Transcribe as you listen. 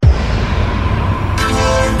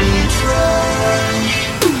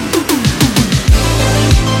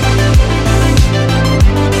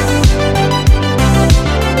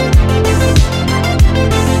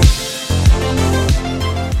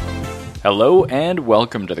Hello and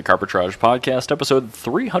welcome to the Carbitrage Podcast, episode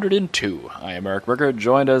 302. I am Eric Berger,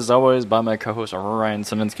 joined as always by my co-host Ryan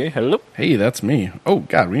Sininsky. Hello. Hey, that's me. Oh,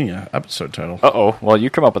 God, we need an episode title. Uh-oh. Well, you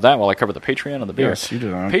come up with that while I cover the Patreon and the beer. Yes, you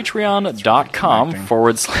did. Patreon.com /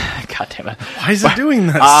 God damn it. Why is it doing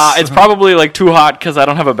this? It's probably like too hot because I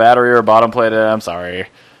don't have a battery or a bottom plate. I'm sorry.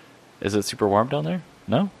 Is it super warm down there?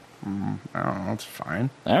 No? I don't know. It's fine.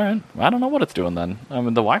 All right. I don't know what it's doing then. I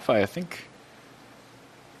mean, the Wi-Fi, I think...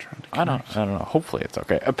 I don't know. Hopefully it's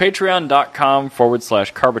okay. Patreon.com /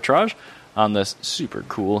 Carbitrage. On this super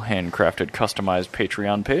cool, handcrafted, customized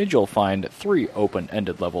Patreon page, you'll find 3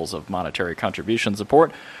 open-ended levels of monetary contribution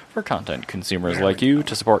support for content consumers like you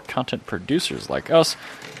to support content producers like us.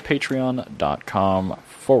 Patreon.com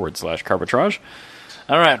 / Carbitrage.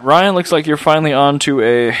 All right, Ryan, looks like you're finally on to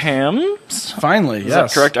a Hams. Finally, Is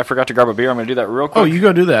that correct? I forgot to grab a beer. I'm going to do that real quick. Oh, you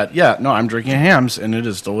go do that. Yeah, no, I'm drinking Hams, and it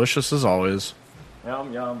is delicious as always.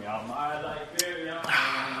 Yum, yum, yum. I like beer, yum.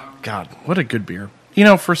 God, what a good beer. You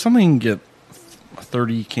know, for something you can get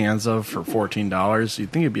 30 cans of for $14,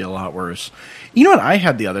 you'd think it'd be a lot worse. You know what I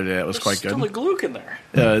had the other day that was quite good? Still a Gluck in there.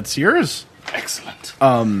 It's yours. Excellent.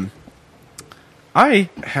 I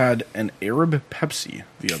had an Arab Pepsi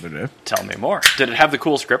the other day. Tell me more. Did it have the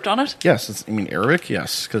cool script on it? Yes, Arabic?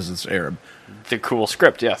 Yes, because it's Arab. The cool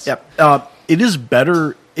script, yes. Yep. It is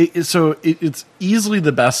better. It's easily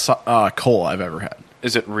the best cola I've ever had.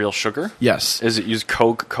 Is it real sugar? Yes. Is it use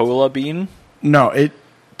Coca-Cola bean? No, it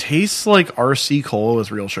tastes like RC cola with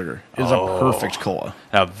real sugar. It's a perfect cola.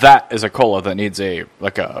 Now that is a cola that needs a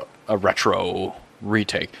retro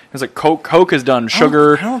retake. It's like Coke has done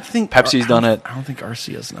sugar. I don't think Pepsi's done it. I don't think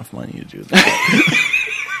RC has enough money to do that.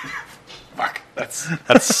 Fuck.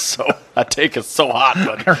 That's so. That take is so hot,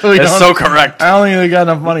 but really it's so correct. I don't think they got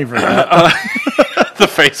enough money for that. The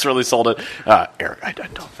face really sold it. Eric, I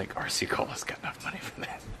don't think RC Cola's got enough money for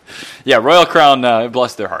that. Yeah, Royal Crown,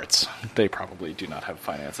 bless their hearts. They probably do not have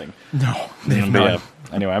financing. No, they have not.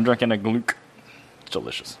 Anyway, I'm drinking a Gluck. It's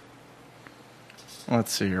delicious.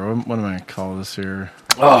 Let's see here. What am I going to call this here?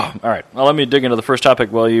 Oh, all right. Well, let me dig into the first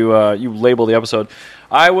topic while you label the episode.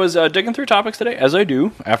 I was digging through topics today, as I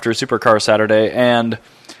do, after Supercar Saturday, and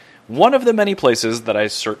one of the many places that I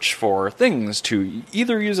search for things to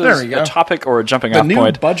either use as a topic or a jumping off point. The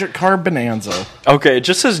new budget car bonanza. Okay, it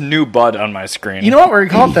just says new bud on my screen. You know what? We're going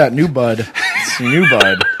to call it that, new bud. It's new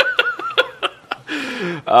bud.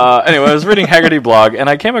 Anyway, I was reading Haggerty blog, and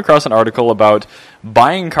I came across an article about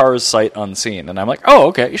buying cars sight unseen. And I'm like, oh,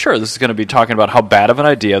 okay, sure, this is going to be talking about how bad of an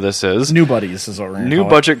idea this is. New buddies is what we're going to call it. New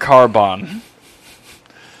budget car bun.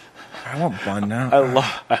 I want bun now. I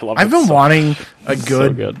love I've been wanting a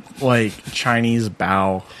good, like Chinese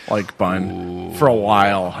bao like bun for a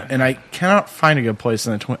while, and I cannot find a good place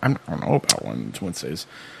in the Twin. I don't know about one in the Twin Cities.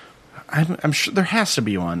 I'm sure there has to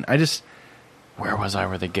be one. Where was I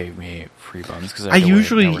where they gave me free buns? Because I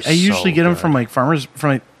usually get them from like farmers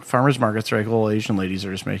markets, or like little Asian ladies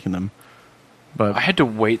are just making them. But I had to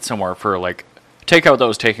wait somewhere for like takeout that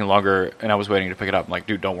was taking longer, and I was waiting to pick it up. I'm like,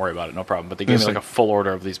 dude, don't worry about it, no problem. But they gave me like a full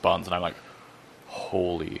order of these buns, and I'm like,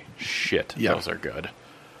 holy shit, those are good.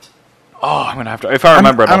 Oh, I'm gonna have to. If I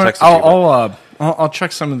remember it, I'll text it to you. I'll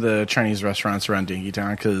check some of the Chinese restaurants around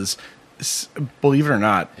Dinkytown because, believe it or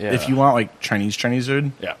not, if you want like Chinese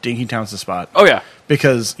food, Dinkytown's the spot. Oh yeah,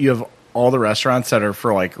 because you have all the restaurants that are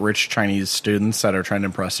for like rich Chinese students that are trying to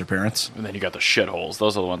impress their parents, and then you got the shitholes.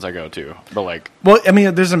 Those are the ones I go to. But like, well, I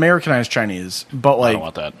mean, there's Americanized Chinese, but like, I don't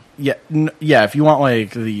want that. Yeah. If you want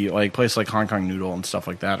like the place like Hong Kong Noodle and stuff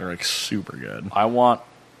like that are like super good. I want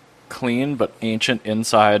clean but ancient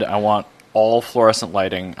inside. I want all fluorescent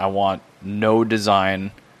lighting. I want no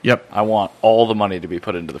design. Yep. I want all the money to be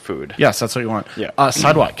put into the food. Yes, that's what you want. Yeah.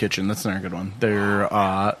 Sidewalk Kitchen, that's another good one.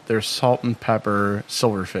 They're salt and pepper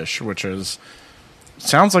silverfish, which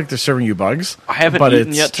sounds like they're serving you bugs. I haven't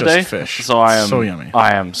eaten yet today, just fish. So I am so yummy.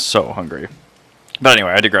 I am so hungry. But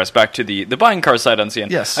anyway, I digress. Back to the buying car sight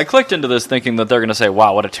unseen. Yes. I clicked into this thinking that they're going to say,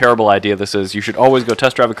 wow, what a terrible idea this is. You should always go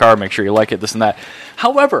test drive a car, make sure you like it, this and that.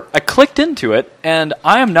 However, I clicked into it, and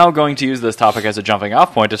I am now going to use this topic as a jumping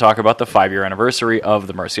off point to talk about the 5-year anniversary of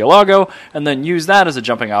the Murcielago, and then use that as a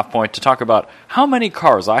jumping off point to talk about how many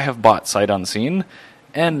cars I have bought sight unseen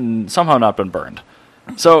and somehow not been burned.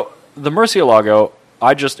 So, the Murcielago,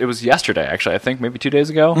 it was yesterday, actually, I think, maybe 2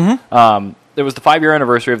 days ago. Mm-hmm. It was the 5-year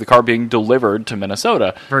anniversary of the car being delivered to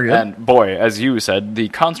Minnesota. Very good. And boy, as you said, the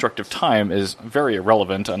construct of time is very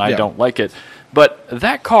irrelevant, and I don't like it. But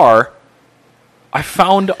that car, I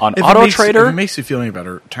found on AutoTrader. If it makes you feel any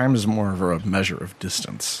better, time is more of a measure of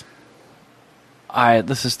distance.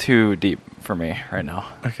 This is too deep for me right now.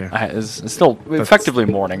 Okay. It's still effectively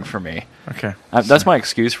morning for me. Okay. That's my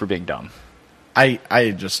excuse for being dumb.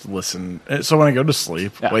 I just listen. So when I go to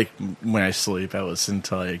sleep, Yeah. like when I sleep, I listen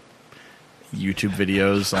to like YouTube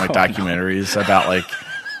videos and like documentaries about like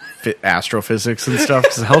astrophysics and stuff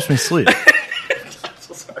because it helps me sleep. I'm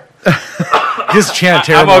so sorry. Gives Chan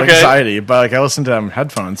terrible anxiety, but like I listen to them in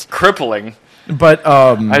headphones. Crippling. But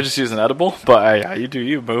I just use an edible, but yeah, you do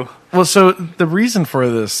you, boo. well, so the reason for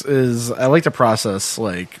this is I like to process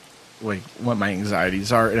like what my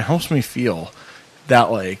anxieties are. It helps me feel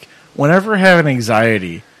that like whenever I have an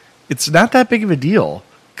anxiety, it's not that big of a deal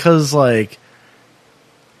because like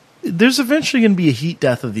there's eventually going to be a heat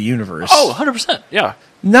death of the universe. Oh, 100%. Yeah.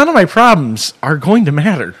 None of my problems are going to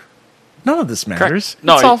matter. None of this matters.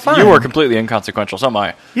 No, it's all fine. you are completely inconsequential. So am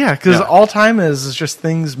I. Yeah, because Yeah. all time is just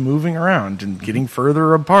things moving around and getting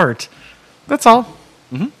further apart. That's all.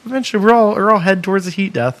 Mm-hmm. Eventually, we're all head towards a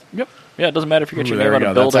heat death. Yep. Yeah, it doesn't matter if you get your There name we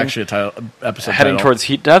on a go. That's building. actually a title, episode Heading title. towards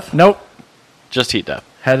heat death? Nope. Just heat death.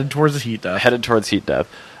 Headed towards the heat death. Headed towards heat death.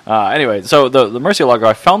 Anyway, so the Murcielago,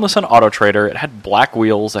 I found this on AutoTrader. It had black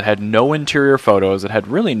wheels. It had no interior photos. It had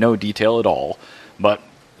really no detail at all. But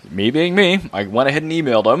me being me, I went ahead and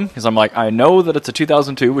emailed him because I'm like, I know that it's a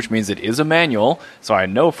 2002, which means it is a manual. So I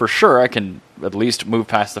know for sure I can at least move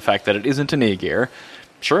past the fact that it isn't an E-gear.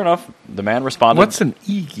 Sure enough, the man responded. What's an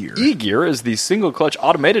E-gear? E-gear is the single-clutch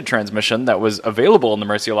automated transmission that was available in the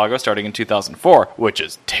Murcielago starting in 2004, which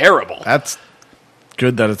is terrible. That's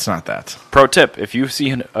good that it's not that. Pro tip, if you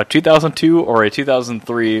see a 2002 or a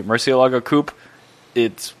 2003 Murcielago coupe,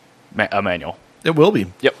 it's a manual. It will be.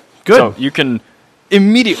 Yep. Good. So you can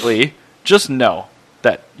immediately just know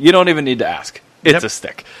that you don't even need to ask. It's Yep. a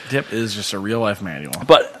stick. Yep, it is just a real-life manual.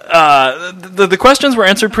 But the questions were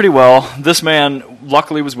answered pretty well. This man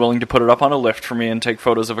luckily was willing to put it up on a lift for me and take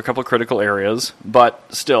photos of a couple critical areas. But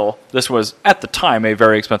still, this was, at the time, a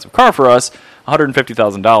very expensive car for us,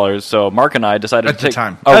 $150,000. So Mark and I decided At to the take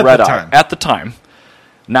time. a At the red eye. time. At the time.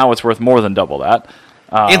 Now it's worth more than double that.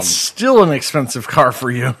 It's still an expensive car for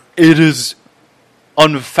you. It is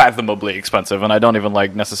unfathomably expensive, and I don't even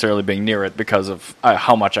like necessarily being near it because of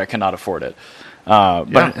how much I cannot afford it. Yeah.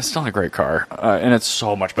 But it's still a great car, and it's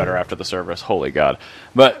so much better after the service. Holy God.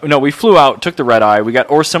 But no, we flew out, took the red eye. We got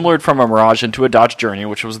ore-similared from a Mirage into a Dodge Journey,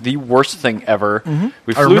 which was the worst thing ever.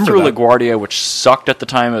 We flew remember through that. LaGuardia, which sucked at the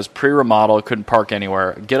time. It was pre-remodel, couldn't park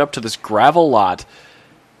anywhere. Get up to this gravel lot.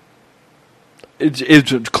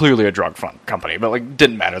 It's clearly a drug front company, but like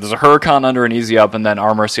didn't matter. There's a Huracan under an Easy Up, and then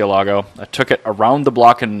our Murcielago. I took it around the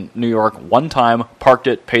block in New York one time, parked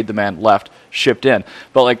it, paid the man, left, shipped in.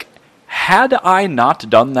 But like, had I not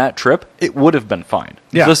done that trip, it would have been fine.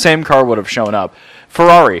 Yeah. The same car would have shown up.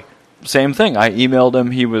 Ferrari, same thing. I emailed him.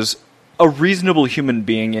 He was a reasonable human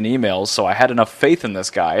being in emails, so I had enough faith in this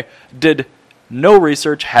guy. Did no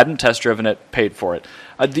research, hadn't test driven it, paid for it.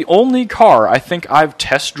 The only car I think I've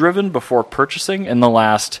test driven before purchasing in the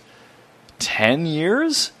last 10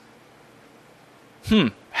 years?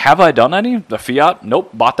 Have I done any? The Fiat?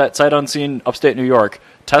 Nope. Bought that sight unseen upstate New York.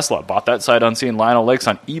 Tesla. Bought that sight unseen Lionel Lakes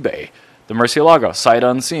on eBay. The Murcielago. Sight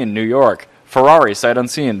unseen New York. Ferrari. Sight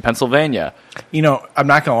unseen Pennsylvania. You know, I'm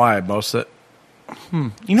not going to lie, most of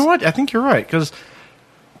it. You know what? I think you're right, because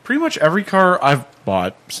pretty much every car I've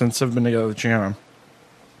bought since I've been together with Jana,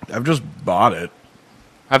 I've just bought it.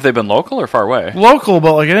 Have they been local or far away? Local,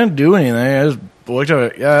 but like I didn't do anything. I just looked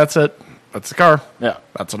at it. Yeah, that's it. That's the car. Yeah.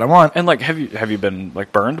 That's what I want. And like, have you been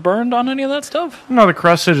like burned on any of that stuff? No, the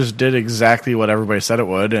Cresta just did exactly what everybody said it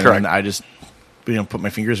would, and Correct. I just put my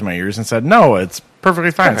fingers in my ears and said, no, it's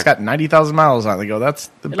perfectly fine. It's Perfect. got 90,000 miles on it. They go, that's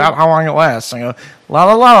about how long it lasts. I go, la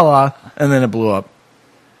la la la la, and then it blew up.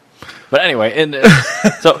 But anyway, and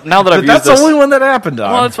so now that I've But used that's this, the only one that happened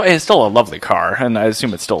on. well, it's still a lovely car, and I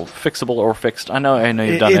assume it's still fixable or fixed. I know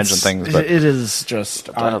you've done engine things, but it is just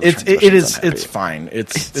I know the it transmission's is unhappy. it's fine.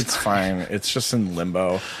 It's fine. It's just in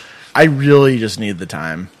limbo. I really just need the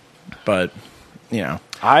time, but you know,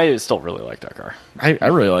 I still really like that car. I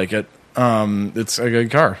really like it. It's a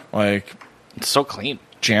good car. Like It's so clean.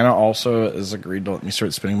 Jana also has agreed to let me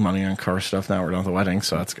start spending money on car stuff now we're done with the wedding,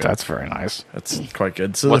 so that's good. That's very nice. That's quite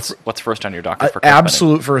good. So What's first on your docket for the car spending?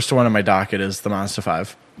 absolute first one on my docket is the Mazda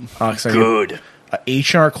 5. Good.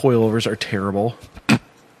 H&R coilovers are terrible.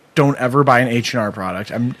 Don't ever buy an H&R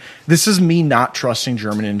product. This is me not trusting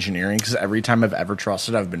German engineering, because every time I've ever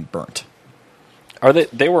trusted, I've been burnt. Are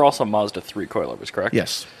they were also Mazda 3 coilovers, correct?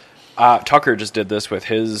 Yes. Tucker just did this with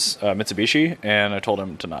his Mitsubishi, and I told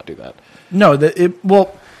him to not do that. No,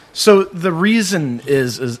 So the reason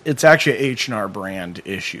is it's actually a H&R brand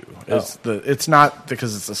issue. It's not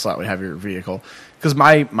because it's a slightly heavier vehicle. Because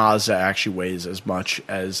my Mazda actually weighs as much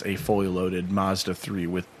as a fully loaded Mazda 3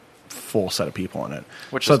 with full set of people in it.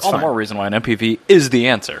 Which is all the more reason why an MPV is the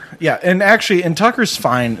answer. Yeah, and Tucker's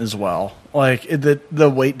fine as well. Like the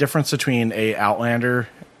weight difference between a Outlander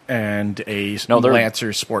and a Lancer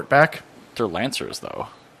Sportback. They're Lancers, though.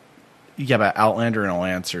 Yeah, but Outlander and a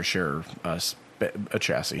Lancer share a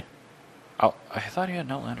chassis. Oh, I thought he had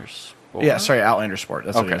an Outlander Sport. Yeah, sorry, Outlander Sport.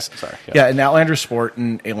 That's what it is. Sorry. Yeah, an Outlander Sport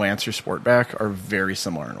and a Lancer Sportback are very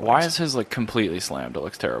similar in weight. Why is his completely slammed? It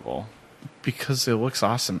looks terrible. Because it looks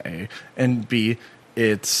awesome, A. And B,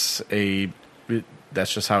 that's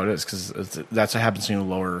just how it is, because that's what happens when you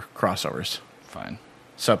lower crossovers. Fine.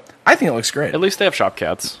 So, I think it looks great. At least they have shop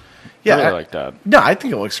cats. Yeah, I really like that. No, I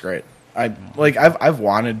think it looks great. I've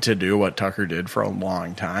wanted to do what Tucker did for a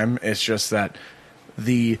long time. It's just that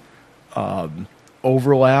the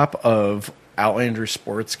overlap of Outlander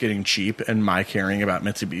Sports getting cheap and my caring about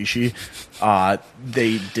Mitsubishi,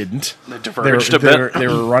 they didn't. They diverged a bit. They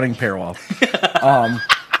were running parallel.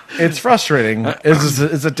 It's frustrating.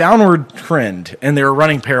 It's a downward trend, and they were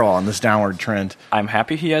running parallel on this downward trend. I'm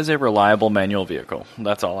happy he has a reliable manual vehicle.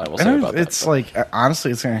 That's all I will say about that. It's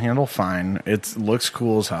honestly, it's going to handle fine. It looks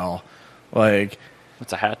cool as hell.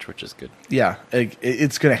 It's a hatch, which is good. Yeah,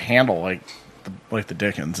 it's going to handle like the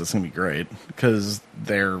Dickens. It's going to be great because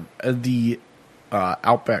they're the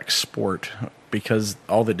Outback Sport, because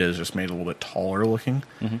all they did is just made it a little bit taller looking.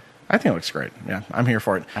 Mm-hmm. I think it looks great. Yeah, I'm here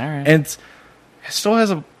for it. All right. And it still has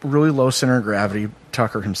a really low center of gravity,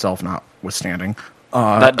 Tucker himself notwithstanding.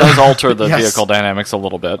 That does alter the yes, vehicle dynamics a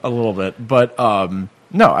little bit. But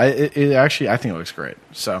no, it actually, I think it looks great.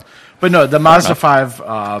 So, but no, the Mazda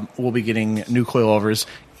 5 will be getting new coilovers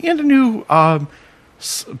and a new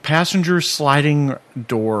passenger sliding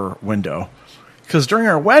door window. Because during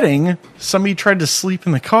our wedding, somebody tried to sleep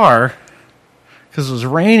in the car because it was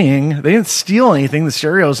raining. They didn't steal anything. The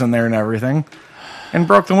stereo's in there and everything. And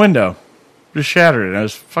broke the window. Just shattered it. I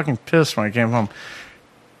was fucking pissed when I came home.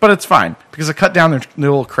 But it's fine. Because I cut down the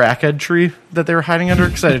little crackhead tree that they were hiding under.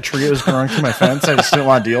 Because I had a tree that was growing through my fence I just didn't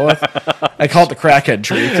want to deal with. I call it the crackhead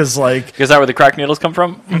tree. Because is that where the crack needles come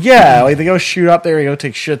from? Yeah. They go shoot up there. You go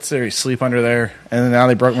take shits there. You sleep under there. And then now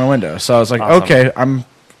they broke my window. So I was like, awesome. Okay,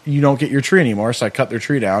 you don't get your tree anymore, so I cut their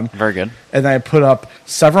tree down. Very good. And then I put up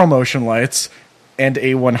several motion lights and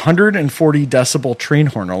a 140 decibel train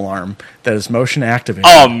horn alarm that is motion activated.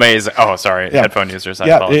 Oh, amazing. Oh, sorry. Yeah. Headphone users. I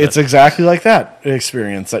apologize. It's exactly like that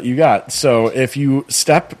experience that you got. So if you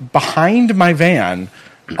step behind my van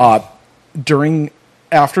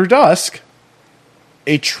after dusk,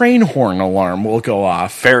 a train horn alarm will go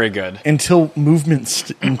off. Very good. Until movement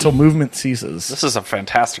ceases. This is a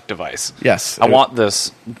fantastic device. Yes. I want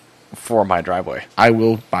this for my driveway. I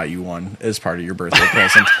will buy you one as part of your birthday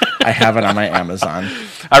present. I have it on my Amazon.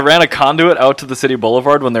 I ran a conduit out to the city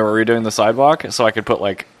boulevard when they were redoing the sidewalk, so I could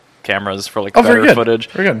put cameras for better footage.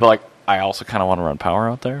 Very good. But I also kind of want to run power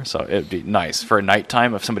out there, so it'd be nice for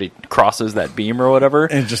nighttime if somebody crosses that beam or whatever.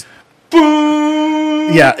 And just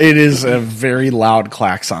boom. Yeah, it is a very loud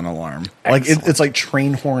klaxon alarm. It's like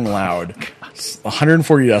train horn loud.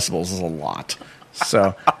 140 decibels is a lot.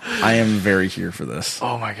 So I am very here for this.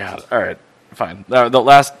 Oh my god! All right, fine. The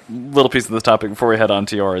last little piece of this topic before we head on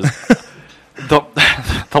to yours. The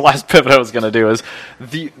last pivot I was going to do is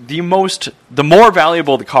the more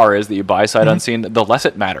valuable the car is that you buy sight unseen, the less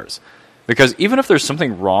it matters. Because even if there's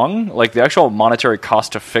something wrong, the actual monetary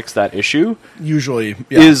cost to fix that issue usually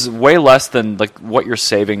is way less than what you're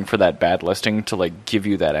saving for that bad listing to give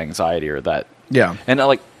you that anxiety or that. Yeah. And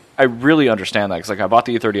I really understand that because I bought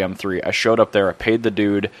the E30 M3. I showed up there. I paid the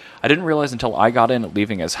dude. I didn't realize until I got in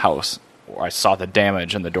leaving his house, where I saw the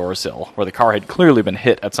damage in the door sill, where the car had clearly been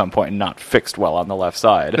hit at some point and not fixed well on the left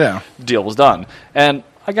side. Yeah. The deal was done. And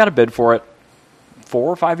I got a bid for it 4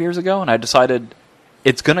 or 5 years ago, and I decided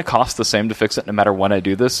it's going to cost the same to fix it no matter when I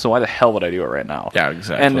do this, so why the hell would I do it right now? Yeah,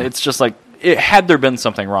 exactly. And it's just had there been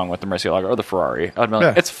something wrong with the Murcielago or the Ferrari, I'd be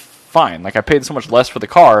it's fine. I paid so much less for the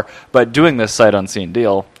car, but doing this sight unseen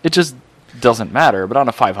deal, it just doesn't matter. But on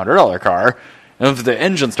a $500 car, if the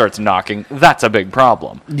engine starts knocking, that's a big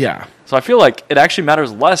problem. Yeah. So I feel like it actually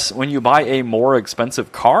matters less when you buy a more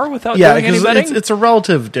expensive car without doing any betting. Yeah, it's a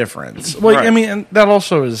relative difference. Well, right. I mean, and that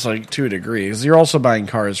also is to a degree, because you're also buying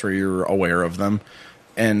cars where you're aware of them.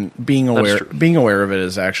 And being aware of it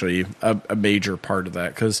is actually a major part of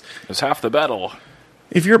that, because it's half the battle.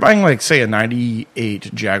 If you're buying, say, a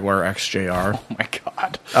 98 Jaguar XJR, oh my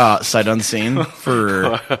god, sight unseen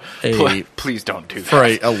for please don't do that for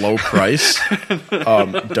a low price.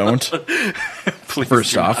 Don't. Please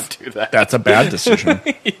First do off, not do that. that's a bad decision.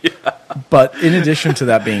 But in addition to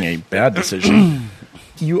that being a bad decision,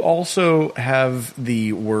 you also have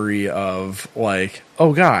the worry of like,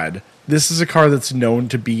 oh God, this is a car that's known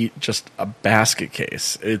to be just a basket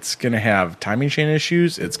case. It's going to have timing chain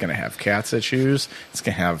issues. It's going to have CATS issues. It's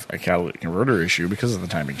going to have a catalytic converter issue because of the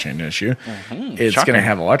timing chain issue. It's going to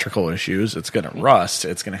have electrical issues. It's going to rust.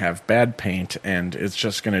 It's going to have bad paint, and it's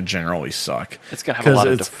just going to generally suck. It's going to have a lot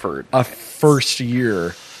of deferred. A first-year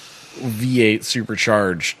V8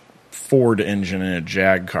 supercharged Ford engine in a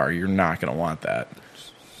Jag car. You're not going to want that.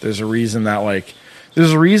 There's a reason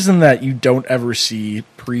that you don't ever see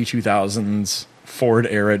pre-2000s Ford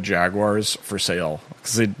era Jaguars for sale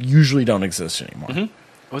because they usually don't exist anymore.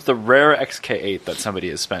 With the rare XK8 that somebody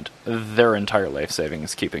has spent their entire life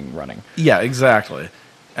savings keeping running. Yeah, exactly.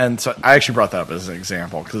 And so I actually brought that up as an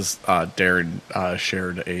example because Darren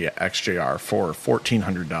shared a XJR for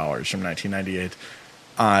 $1,400 from 1998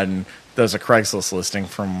 on there's a Craigslist listing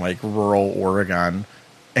from like rural Oregon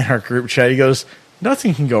in our group chat. He goes,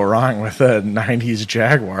 nothing can go wrong with a 90s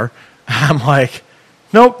Jaguar. I'm like,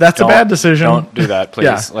 nope, that's a bad decision. Don't do that, please.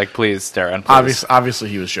 Yeah. Like, please, Darren, please. Obviously,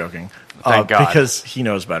 he was joking. Thank God. Because he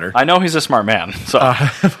knows better. I know he's a smart man. So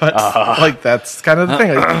like, that's kind of the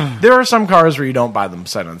thing. Like, there are some cars where you don't buy them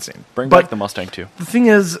sight unseen. Bring back the Mustang, too. The thing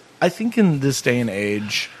is, I think in this day and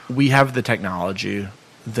age, we have the technology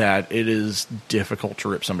that it is difficult to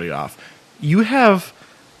rip somebody off. You have,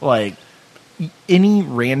 like, any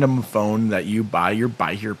random phone that you buy, your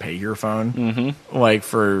buy here, pay here phone, like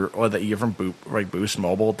that you get from Boost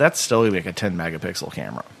Mobile, that's still like a 10 megapixel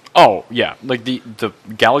camera. Oh yeah, like the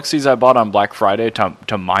Galaxies I bought on Black Friday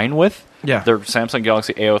to mine with, they're Samsung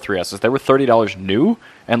Galaxy A03s. They were $30 new,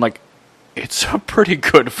 and like it's a pretty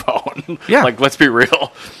good phone. Yeah, like let's be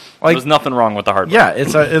real, like, there's nothing wrong with the hardware. Yeah,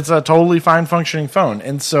 it's a totally fine functioning phone,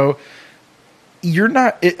 and so. You're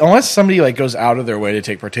not unless somebody like goes out of their way to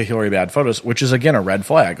take particularly bad photos, which is again a red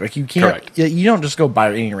flag. Like you can't, you don't just go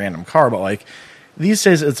buy any random car, but like these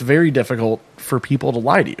days it's very difficult for people to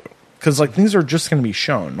lie to you because like things are just going to be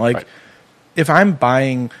shown. Like if I'm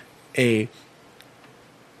buying a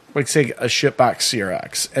say a shipbox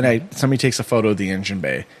CRX and somebody takes a photo of the engine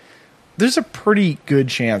bay, there's a pretty good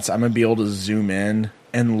chance I'm going to be able to zoom in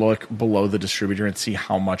and look below the distributor and see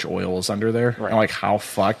how much oil is under there and like how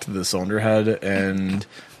fucked the cylinder head and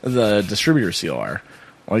the distributor seal are.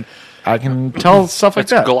 Like I can tell stuff like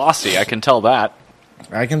that. It's glossy. I can tell that.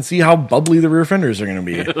 I can see how bubbly the rear fenders are going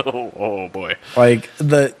to be. oh boy! Like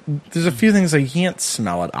there's a few things like you can't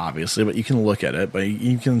smell it obviously, but you can look at it. But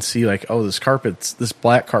you can see like, oh, this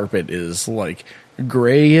black carpet is like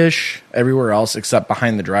grayish everywhere else except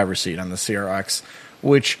behind the driver's seat on the CRX,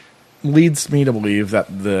 which leads me to believe that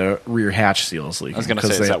the rear hatch seal is leaking. I was going to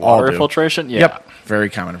say, is that water filtration? Yeah. Yep, very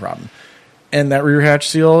common problem. And that rear hatch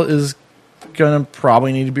seal is going to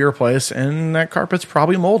probably need to be replaced, and that carpet's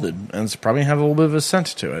probably molded, and it's probably have a little bit of a scent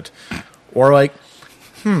to it. Or like,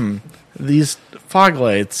 these fog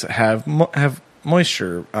lights have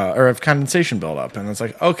moisture or have condensation buildup, and it's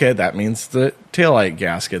like, okay, that means the taillight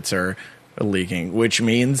gaskets are leaking, which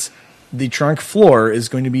means the trunk floor is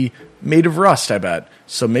going to be made of rust, I bet.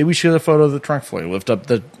 So maybe we should get a photo of the trunk floor. Lift up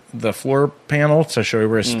the floor panel to show you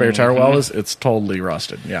where a spare tire well is. It's totally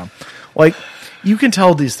rusted. Yeah. Like, you can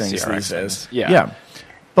tell these things these days. Yeah.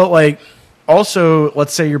 But, like, also,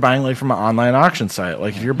 let's say you're buying, like, from an online auction site.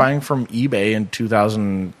 Like, if you're buying from eBay in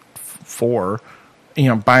 2004,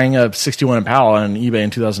 buying a 61 Impala on eBay in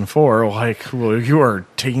 2004, like, well, you are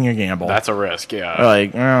taking a gamble. That's a risk, yeah.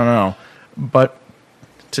 Like, I don't know. But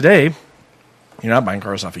today, you're not buying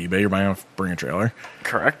cars off eBay. You're buying off Bring a Trailer.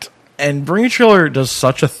 Correct. And Bring a Trailer does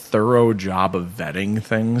such a thorough job of vetting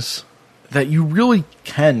things that you really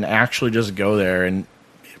can actually just go there and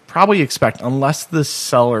probably expect, unless the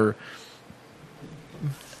seller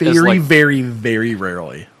very, very, very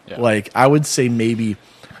rarely, like I would say maybe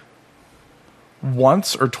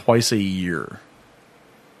once or twice a year,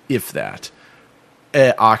 if that,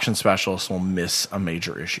 an auction specialist will miss a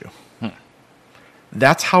major issue.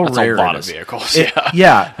 That's how rare it is. That's a lot of vehicles.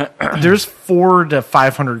 Yeah. There's 400 to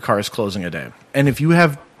 500 cars closing a day. And if you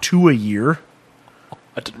have 2 a year.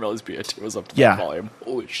 I didn't realize BAT was up to that volume.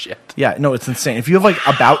 Holy shit. Yeah, no, it's insane. If you have like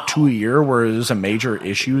about 2 a year where there's a major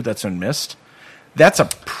issue that's been missed, it's a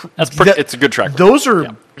good track record. Those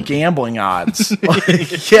are gambling odds.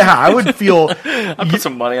 I would feel. I put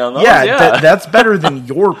some money on those. Yeah. That's better than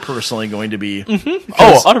you're personally going to be. Mm-hmm.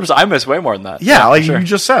 Oh, 100%. I miss way more than that. Yeah, like you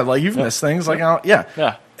just said, like you've missed things. Like,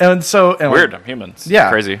 yeah. And so. And weird. like, I'm humans. Yeah.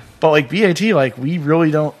 Crazy. But like BAT, like we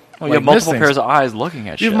really don't. Well, you have multiple pairs of eyes looking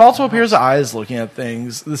at You shit. have multiple pairs of eyes looking at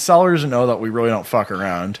things. The sellers know that we really don't fuck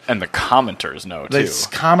around. And the commenters know, too. The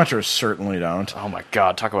commenters certainly don't. Oh, my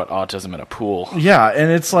God. Talk about autism in a pool. Yeah,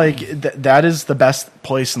 and it's like that is the best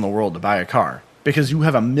place in the world to buy a car because you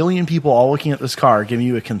have a million people all looking at this car giving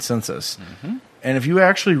you a consensus. Mm-hmm. And if you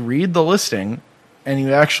actually read the listing and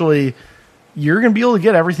you're going to be able to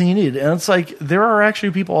get everything you need. And it's like there are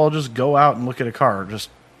actually people I'll just go out and look at a car just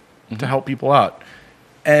to help people out.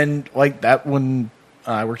 And like that when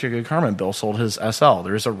I worked at Good Karma, Bill sold his SL.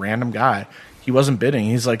 There's a random guy. He wasn't bidding.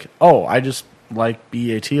 He's like, oh, I just like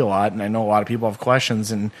BAT a lot, and I know a lot of people have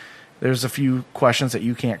questions, and there's a few questions that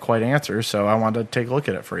you can't quite answer, so I wanted to take a look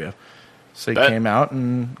at it for you. So he came out,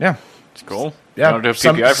 and yeah. It's cool. Yeah. You don't have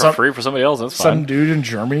PPI for free for somebody else. That's fine. Some dude in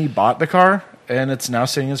Germany bought the car, and it's now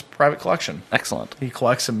sitting in his private collection. Excellent. He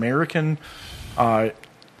collects American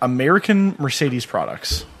Mercedes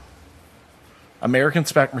products. American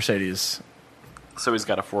spec Mercedes. So he's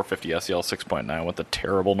got a 450 SEL 6.9 with the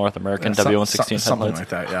terrible North American Yeah, W116 something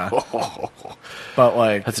headlights. like that, yeah. But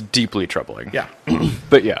like That's deeply troubling. yeah.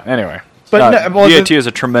 But yeah, anyway. But BAT is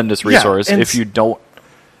a tremendous resource and if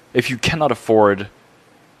you cannot afford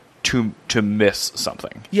to miss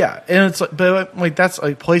something. Yeah, and it's like, but like that's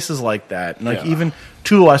like places like that, and like Yeah. even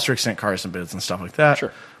to a lesser extent, cars and bids and stuff like that.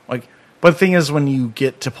 Sure. Like, but the thing is, when you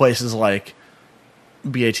get to places like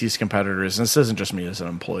BAT's competitors, and this isn't just me as an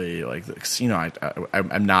employee, like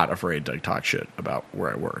I'm not afraid to talk shit about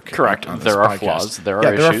where I work. Correct. on this There are podcast. flaws. There are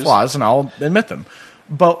there are issues. flaws, and I'll admit them.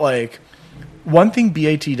 But like one thing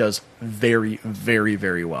BAT does very, very,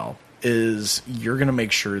 very well is you're going to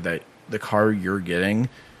make sure that the car you're getting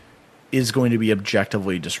is going to be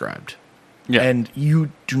objectively described. Yeah. And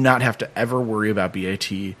you do not have to ever worry about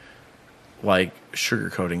BAT like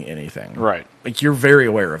sugarcoating anything. Right. Like you're very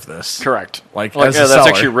aware of this. Correct. Like yeah, as a that's seller.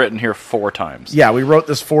 actually written here 4 times. Yeah, we wrote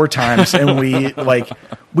this 4 times and we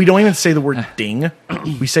we don't even say the word ding.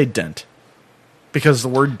 We say dent. Because the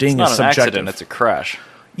word ding It's not is an subjective. accident, it's a crash.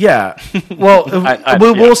 Yeah. Well, yeah.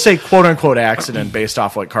 we'll say quote unquote accident based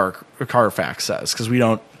off what Carfax says because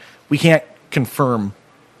we can't confirm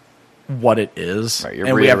what it is. Right, you're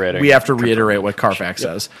and reiterating we have to reiterate what Carfax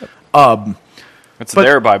says. It's But-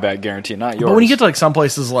 their buyback guarantee, not yours. But when you get to like some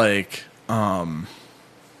places like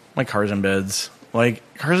Cars and Bids, like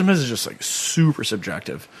Cars and Bids is just like super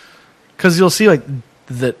subjective because you'll see like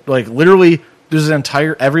that like literally there's an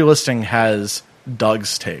entire every listing has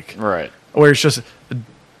Doug's take right. where it's just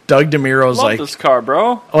Doug DeMiro's Love like this car,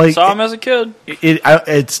 bro. like, Saw him as a kid.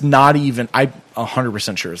 it's not even. I'm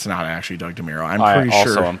 100% sure it's not actually Doug DeMiro.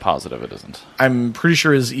 I'm positive it isn't. I'm pretty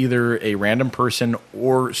sure is either a random person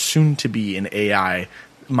or soon to be an AI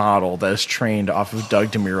model that is trained off of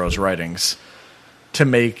Doug DeMiro's writings to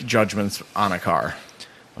make judgments on a car.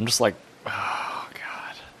 I'm just like, oh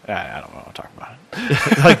god, I don't know what to talk about it.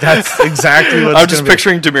 Like that's exactly what I'm just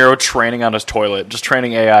picturing DeMiro training on his toilet, just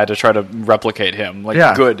training AI to try to replicate him. Like,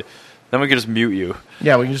 Yeah. good. Then we can just mute you.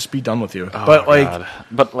 Yeah, we can just be done with you. Oh, but like. God.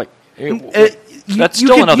 But like, you that's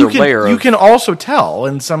still can- another you can- layer. You can also tell,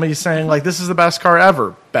 and somebody's saying like, "This is the best car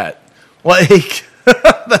ever." Bet, like,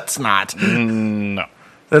 that's not. No,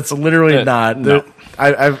 That's literally not. no.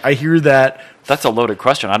 I hear that. that's a loaded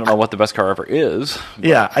question. I don't know what the best car ever is.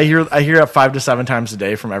 Yeah, I hear that 5 to 7 times a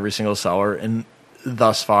day from every single seller, and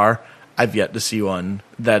thus far, I've yet to see one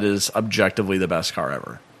that is objectively the best car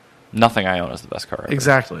ever. Nothing I own is the best car ever.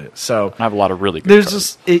 Exactly. So I have a lot of really good there's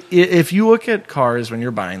cars. just if you look at cars when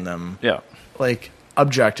you're buying them, Yeah. like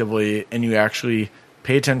objectively, and you actually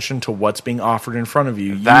pay attention to what's being offered in front of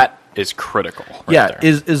you, That is critical. Right yeah,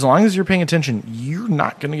 there. as long as you're paying attention, you're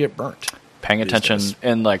not going to get burnt. Paying these attention, days.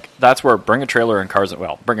 and like that's where Bring a Trailer and Cars.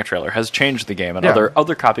 Well, Bring a Trailer has changed the game, and Yeah.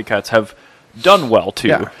 other copycats have done well too.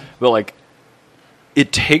 Yeah. But like,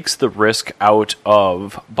 it takes the risk out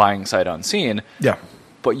of buying sight unseen. Yeah.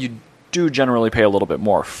 But you do generally pay a little bit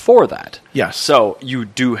more for that. Yes. So you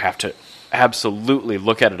do have to absolutely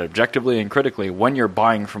look at it objectively and critically when you're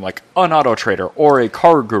buying from like an Auto Trader or a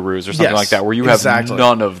Car Gurus or something Yes, like that, where you exactly. have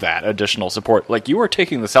none of that additional support. Like, you are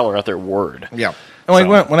taking the seller at their word. Yeah. And like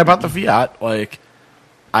So- when I bought the Fiat, like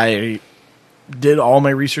I did all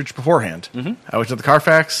my research beforehand. Mm-hmm. I looked at the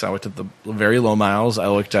Carfax. I looked at the very low miles. I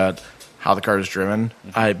looked at how the car is driven.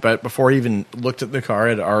 But before I even looked at the car, I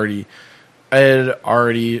had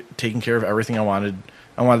already taken care of everything I wanted.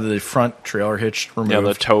 I wanted the front trailer hitch removed. Yeah,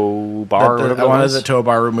 the tow bar. or whatever I that wanted was. the tow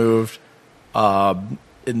bar removed. And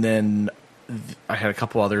then I had a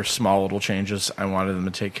couple other small little changes I wanted them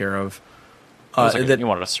to take care of. It was like and then- you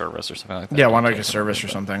wanted a service or something like that. yeah, I wanted like a service or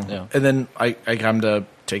something. Yeah. And then I got him to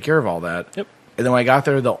take care of all that. Yep. And then when I got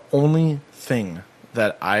there, the only thing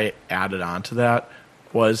that I added on to that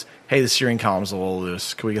was, hey, the steering column's a little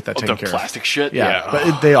loose. Can we get that taken care plastic shit? Yeah,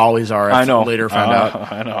 but they always are. I know. Later found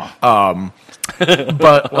out. I know.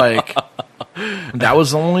 But, like, that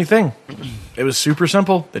was the only thing. It was super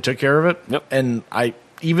simple. They took care of it. Yep. And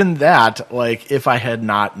even that, like, if I had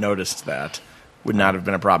not noticed that, would not have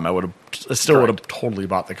been a problem. I still would have totally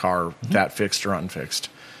bought the car that fixed or unfixed.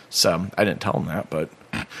 So I didn't tell them that, but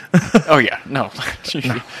Oh, yeah. No.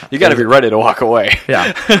 You got to be ready to walk away.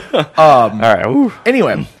 yeah. All right. Ooh.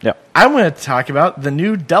 Anyway, Yep. I want to talk about the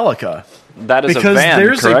new Delica. That is Because a van,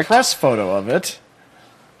 there's correct? a press photo of it,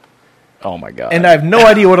 Oh, my God. and I have no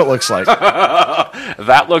idea what it looks like.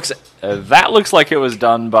 That looks like it was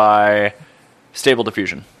done by Stable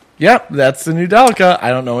Diffusion. Yep, that's the new Delica. I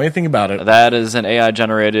don't know anything about it. That is an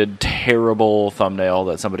AI-generated, terrible thumbnail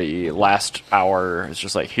that somebody last hour is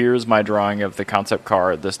just like, here's my drawing of the concept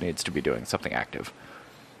car. This needs to be doing something active.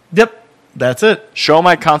 Yep, that's it. Show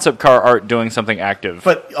my concept car art doing something active.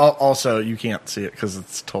 But also, you can't see it because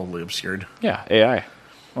it's totally obscured. Yeah, AI.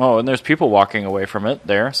 Oh, and there's people walking away from it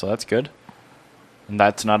there, so that's good. And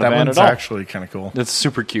that's not a That van one's at all. actually kind of cool. It's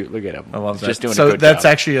super cute. Look at him. I love that. Just doing So a good that's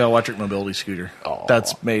job. actually an electric mobility scooter. Oh.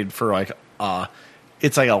 That's made for like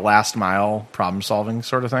it's like a last mile problem solving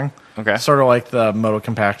sort of thing. Okay. Sort of like the Moto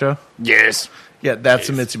Compacto. Yes. Yeah, that's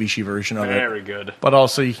a Mitsubishi version of it. Very good. But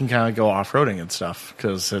also you can kind of go off roading and stuff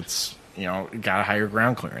because it's got a higher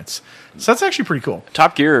ground clearance. So that's actually pretty cool.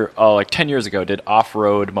 Top Gear, like 10 years ago, did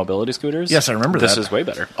off-road mobility scooters. Yes, I remember this that. This is way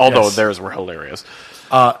better. Although Yes. theirs were hilarious.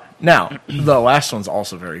 Now, the last one's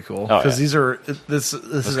also very cool Oh, because yeah. this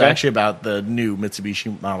is guy? actually about the new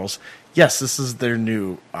Mitsubishi models. Yes, this is their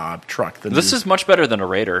new truck. This is much better than a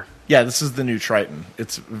Raider. this is the new Triton.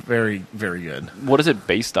 It's very, very good. What is it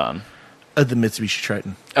based on? The Mitsubishi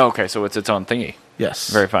Triton. Oh, okay, so it's its own thingy.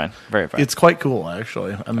 Yes, Very fine. Very fine. It's quite cool,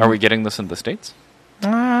 actually. Are we getting this in the States?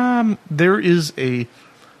 There is a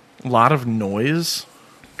lot of noise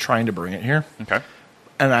trying to bring it here, Okay.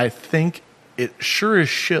 and I think it sure as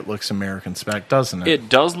shit looks American spec, doesn't it? It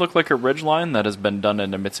does look like a Ridgeline that has been done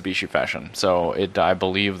in a Mitsubishi fashion. So I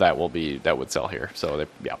believe that would sell here. So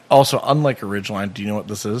yeah. Also, unlike a Ridgeline, do you know what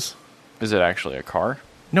this is? Is it actually a car?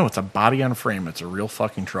 No, it's a body on frame. It's a real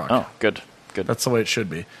fucking truck. Oh, good. Good. That's the way it should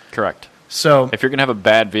be. correct. So, If you're going to have a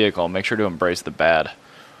bad vehicle, make sure to embrace the bad.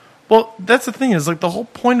 well, that's the thing is like the whole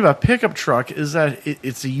point of a pickup truck is that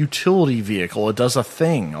it's a utility vehicle. It does a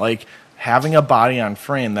thing. Like having a body on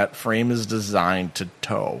frame, that frame is designed to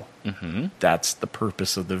tow. Mm-hmm. That's the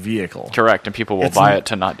purpose of the vehicle. Correct. And people will It's buy n- it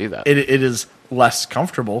to not do that. It is less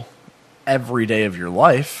comfortable every day of your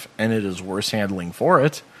life, and it is worse handling for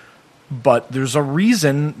it. But there's a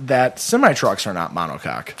reason that semi-trucks are not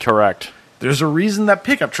monocoque. Correct. There's a reason that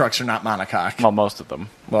pickup trucks are not monocoque. Well, most of them.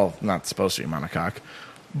 Well, not supposed to be monocoque.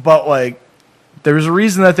 But, like, there's a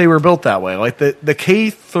reason that they were built that way. Like, the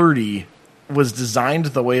K30 was designed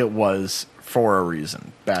the way it was for a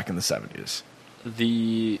reason back in the 70s.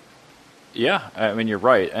 Yeah, I mean, you're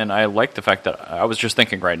right. And I like the fact that I was just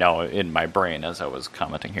thinking right now in my brain as I was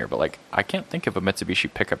commenting here, but, like, I can't think of a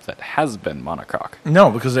Mitsubishi pickup that has been monocoque. No,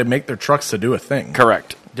 because they make their trucks to do a thing.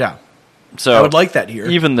 Correct. Yeah. So I would like that here.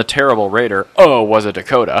 Even the terrible Raider, was a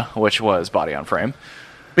Dakota, which was body on frame.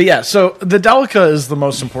 But yeah, so the Delica is the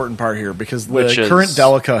most important part here because the Which is- current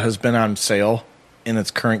Delica has been on sale in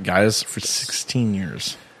its current guise for 16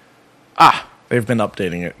 years. They've been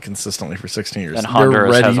updating it consistently for 16 years. And They're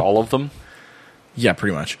Honduras ready- has all of them. Yeah,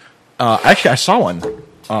 pretty much. Actually, I saw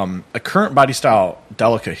one. A current body style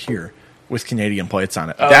Delica here with Canadian plates on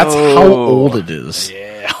it. That's how old it is. Yeah.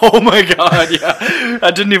 Oh my God. Yeah. I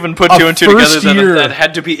didn't even put A two and two together. first year- That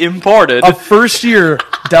had to be imported. A first year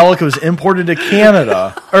Delica was imported to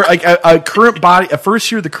Canada, or like a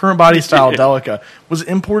first year the current body style Delica was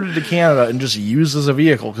imported to Canada and just used as a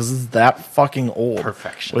vehicle because it's that fucking old.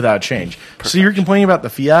 Perfection. Without change. So you're complaining about the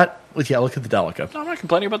Fiat? Well, yeah, look at the Delica. I'm not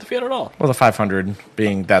complaining about the Fiat at all. Well, the 500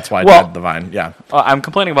 being that's why I Well- had the Vine. Yeah. I'm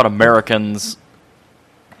complaining about Americans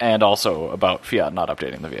and also about Fiat not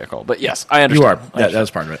updating the vehicle. But yes, I You understand. are. That was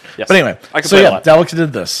part of it. Yes. But anyway, I can so play a yeah, lot. Delica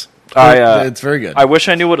did this. It's very good. I wish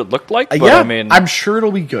I knew what it looked like, but yeah, I mean... I'm sure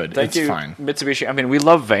it'll be good. Thank It's you, fine. Mitsubishi. I mean, we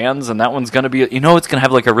love vans, and that one's going to be... it's going to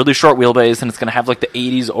have, like, a really short wheelbase, and it's going to have, like, the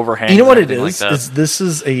 80s overhang. You know what it and is? everything like that. This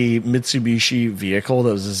is a Mitsubishi vehicle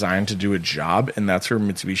that was designed to do a job, and that's where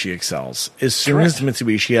Mitsubishi excels. As soon as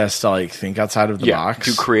Mitsubishi has to like think outside of the box,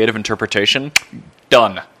 do creative interpretation.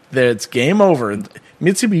 Done. that it's game over.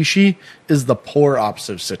 Mitsubishi is the polar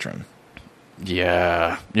opposite of Citroen.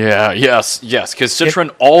 Yes. Because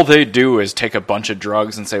Citroen, all they do is take a bunch of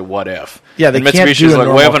drugs and say, "What if?" Yeah, they and can't Mitsubishi's do a like,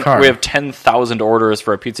 normal car. we have 10,000 orders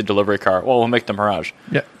for a pizza delivery car. Well, we'll make the Mirage.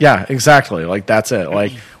 Yeah, exactly. Like, that's it.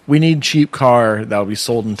 Like, we need cheap car that will be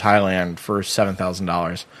sold in Thailand for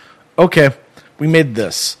 $7,000. Okay, we made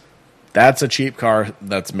this. That's a cheap car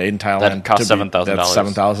that's made in Thailand. That costs $7,000. That's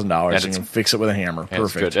 $7,000. And You it's- can fix it with a hammer. Yeah,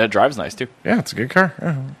 it's Perfect. good. It drives nice too. Yeah, it's a good car.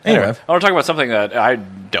 Yeah. Anyway, I want to talk about something that I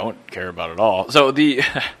don't care about at all. So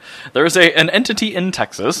there is an entity in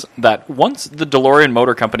Texas that once the DeLorean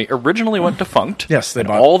Motor Company originally went defunct. Yes, they and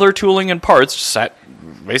bought- all their tooling and parts sat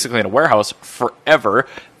basically in a warehouse forever.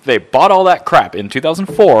 They bought all that crap in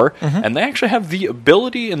 2004, and they actually have the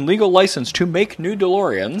ability and legal license to make new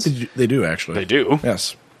DeLoreans. they do, actually. They do.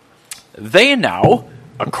 Yes. They now,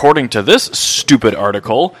 according to this stupid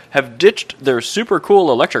article, have ditched their super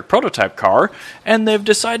cool electric prototype car, and they've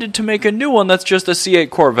decided to make a new one that's just a C8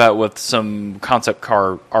 Corvette with some concept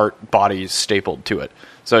car art bodies stapled to it.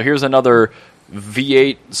 So here's another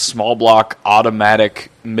V8 small block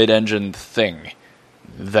automatic mid-engine thing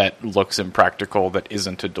that looks impractical, that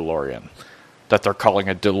isn't a DeLorean, that they're calling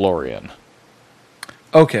a DeLorean.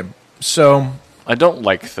 Okay, so I don't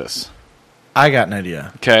like this. I got an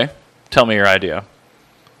idea. Okay? Tell me your idea.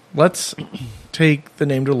 Let's take the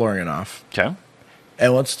name DeLorean off, Okay?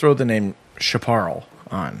 and let's throw the name Chaparral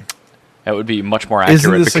on. That would be much more accurate.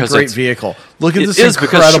 Isn't this a because great it's- vehicle? Look at It this is,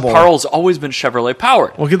 because incredible. Chaparral's always been Chevrolet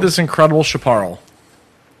powered. Look at this incredible Chaparral.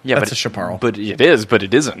 Yeah, That's but a Chaparral. But it is, but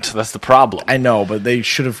it isn't. That's the problem. I know, but they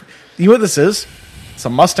should have. You know what this is? It's a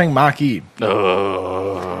Mustang Mach-E.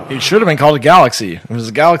 It should have been called a Galaxy. If it was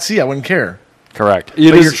a Galaxy, I wouldn't care. Correct. But It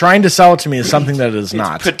you're is trying to sell it to me as something that it is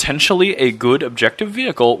not. potentially a good objective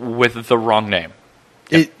vehicle with the wrong name.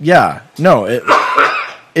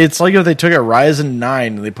 It's like if they took a Ryzen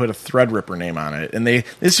 9 and they put a Threadripper name on it, and this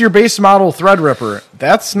is your base model Threadripper.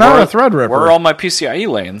 That's not a Threadripper. Where are all my PCIe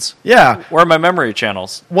lanes? Yeah. Where are my memory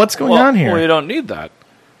channels? What's going on here? Well, you don't need that.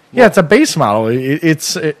 Yeah, it's a base model.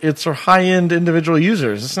 It's for high end individual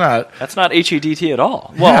users. It's not. That's not HEDT at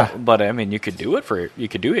all. Well, Yeah. but I mean, you could do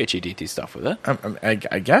HEDT stuff with it.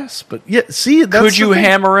 I guess, but yeah. See, that's Could you the thing.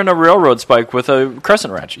 hammer in a railroad spike with a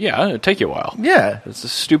crescent wrench? Yeah, it'd take you a while. Yeah, It's a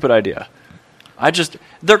stupid idea.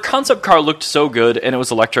 Their concept car looked so good, and it was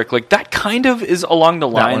electric. Like, that kind of is along the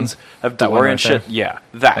lines of That one DeLorean right shit. there. Yeah,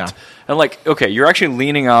 that. Yeah. And like, okay, you're actually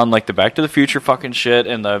leaning on like the Back to the Future fucking shit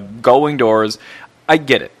and the going doors. I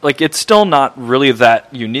get it. Like, it's still not really that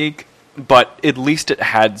unique, but at least it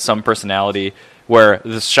had some personality. Where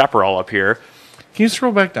this Chaparral up here, Can you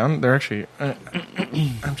scroll back down? They're actually.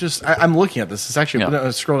 I'm looking at this. It's actually. Yeah.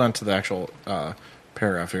 Scroll down to the actual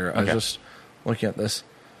paragraph here. I was Okay. just looking at this.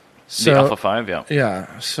 the Alpha 5, yeah.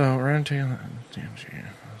 Yeah. So we're gonna take DMG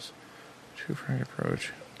two-frame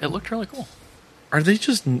approach. It looked really cool. Are they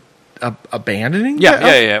just abandoning? Yeah,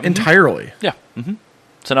 that yeah. Mhm. entirely. Yeah.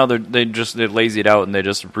 So now they lazied out and they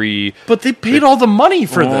just But they paid all the money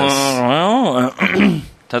for this. Well,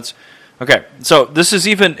 that's okay. So this is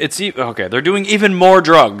okay. They're doing even more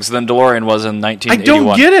drugs than DeLorean was in I 1981.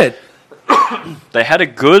 don't get it. They had a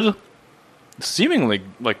good, seemingly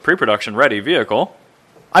like pre-production ready vehicle.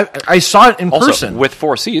 I saw it in Also person. with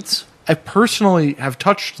 4 seats. I personally have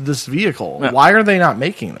touched this vehicle. Yeah. Why are they not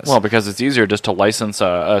making this? Well, because it's easier just to license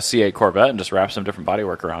a C8 Corvette and just wrap some different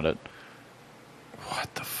bodywork around it. what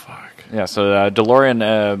the fuck? Yeah. So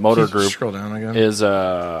DeLorean Motor Group Scroll down again. is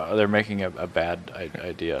they're making a bad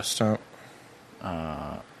idea. Stop.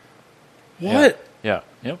 Yeah. What? Yeah.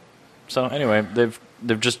 Yep. So anyway,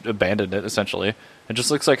 they've just abandoned it essentially. It just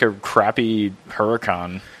looks like a crappy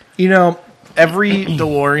Huracan. You know, every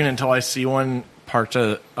DeLorean until I see one parked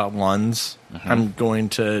at Lund's, I'm going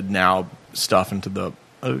to now stuff into the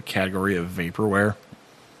category of vaporware.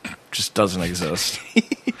 Just doesn't exist.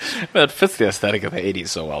 But it fits the aesthetic of the 80s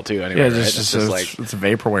so well too. Anyway, Yeah, right? it's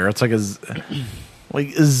vaporware. It's like a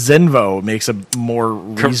Zenvo makes a more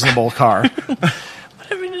reasonable car.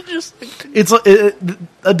 I mean, it just It's a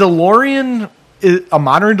DeLorean. A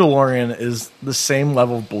modern DeLorean is the same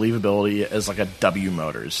level of believability as like a W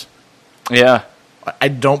Motors. yeah. I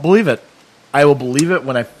don't believe it. I will believe it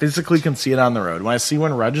when I physically can see it on the road. When I see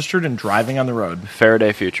one registered and driving on the road.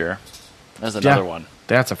 Faraday Future. There's another one.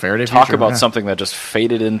 That's a Faraday Talk Future, about yeah. something that just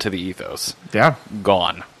faded into the ethos. Yeah.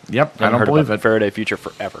 Gone. Yep. I Haven't don't heard believe about it. Faraday Future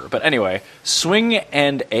forever. But anyway, swing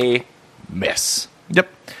and a miss. Yep.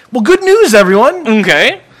 Well, good news, everyone.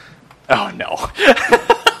 Okay. Oh no.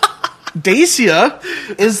 Dacia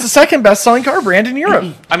is the second best-selling car brand in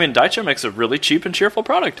Europe. I mean, Dacia makes a really cheap and cheerful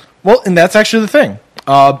product. Well, and that's actually the thing.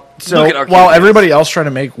 So Look at our while KPIs. everybody else trying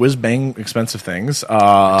to make whiz-bang expensive things,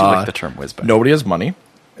 I do like the term whiz bang. nobody has money.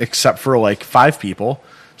 except for like 5 people.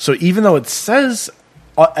 So even though it says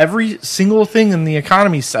every single thing in the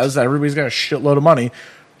economy says that everybody's got a shitload of money,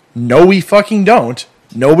 no, we fucking don't.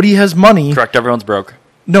 Nobody has money. Correct. Everyone's broke.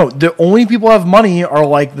 No, the only people who have money are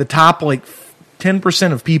like the top like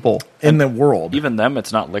 10% of people in the world. Even them,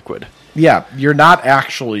 it's not liquid. Yeah, you're not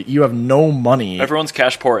actually. You have no money. Everyone's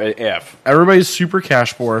cash poor AF. Everybody's super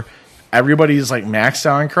cash poor. Everybody's like maxed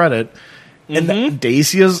out on credit. And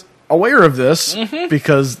Dacia's aware of this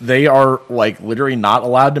because they are like literally not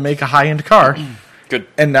allowed to make a high-end car. Good.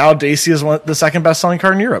 And now Dacia's the second best-selling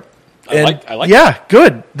car in Europe. I like yeah,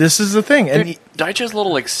 good. This is the thing. And Daicia's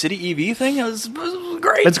little like city EV thing is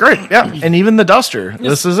great. it's great. Yeah. And even the Duster.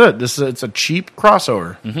 This is it. It's a cheap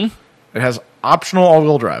crossover. It has optional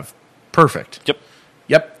all-wheel drive. Perfect.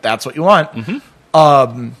 Yep, that's what you want.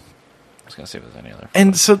 I was gonna see if there's any other.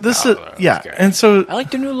 And so this is scary. and so I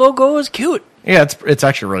like the new logo. It's cute. yeah, it's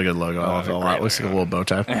actually a really good logo. I love it a lot. It looks like a little bow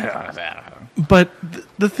tie. Yeah. But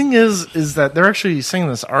the thing is that they're actually saying in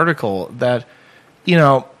this article that, you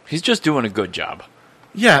know, He's just doing a good job.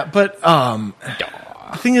 yeah, but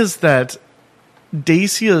the thing is that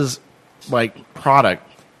Dacia's like product,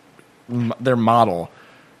 their model,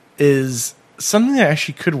 is something that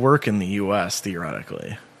actually could work in the U.S.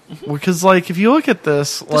 theoretically. Because like if you look at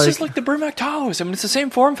this is like the Brimac Taos. I mean, it's the same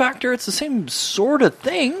form factor. It's the same sort of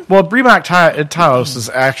thing. well, Brimac Taos is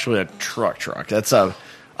actually a truck. That's a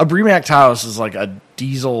Brimac Taos is like a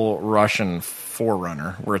diesel Russian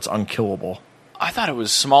 4Runner where it's unkillable. I thought it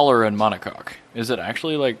was smaller and monocoque. Is it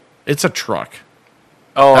actually like? It's a truck.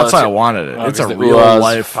 Oh, That's why I wanted it. It's a the real UAZ,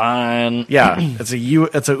 life. Fine. Yeah, it's a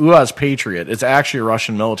UAZ Patriot. It's actually a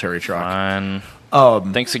Russian military truck. Fine.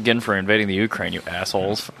 Thanks again for invading the Ukraine, you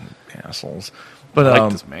assholes. Assholes. But I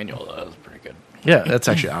like this manual though. That's pretty good. yeah, that's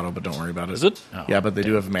actually auto, but don't worry about it. Is it? Oh, yeah, but they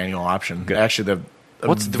do have a manual option. Actually,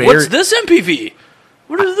 What's this MPV?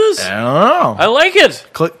 What is this? I don't know. I like it.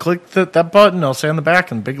 Click that button. It'll say on the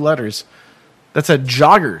back in big letters. That's a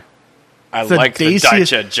jogger. I It's a like the Dacia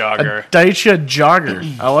Dacia Jogger. A Dacia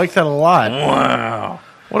Jogger. I like that a lot. Wow.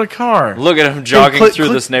 What a car. Look at him jogging Click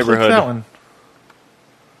through this neighborhood. that one.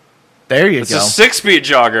 There you It's go. a 6-speed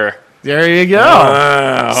jogger. There you go.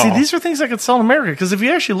 Wow. See, these are things I could sell in America because if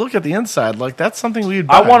you actually look at the inside, like that's something we'd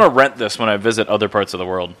buy. I want to rent this when I visit other parts of the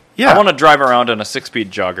world. Yeah. I want to drive around in a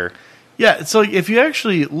 6-speed jogger. Yeah, so if you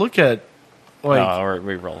actually look at, like,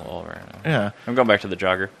 We roll over. yeah, I'm going back to the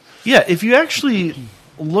jogger. yeah, if you actually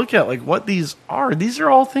look at like what these are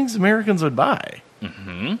all things Americans would buy.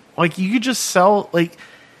 Mm-hmm. Like you could just sell like.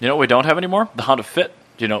 You know what we don't have anymore? The Honda Fit.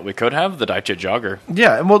 Do you know what we could have? The Dacia Jogger.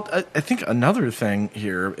 Yeah, and well, I think another thing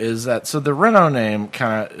here is that so the Renault name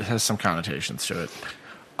kind of has some connotations to it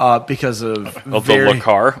because of the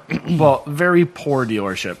car. well, very poor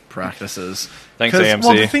dealership practices. Thanks, AMC.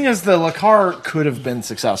 Well, the thing is, the Lacar could have been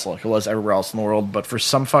successful like it was everywhere else in the world, but for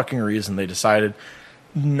some fucking reason, they decided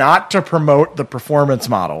not to promote the performance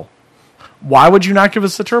model. Why would you not give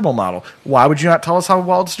us the turbo model? Why would you not tell us how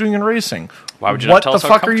well it's doing in racing? Why would you not tell us how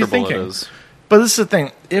fuck are you comfortable thinking? it is? But this is the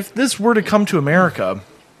thing. If this were to come to America,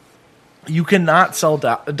 you cannot sell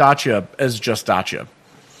Dacia as just Dacia.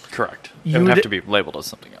 Correct. You It would have would- to be labeled as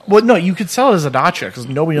something else, Well, no, you could sell it as a Dacia because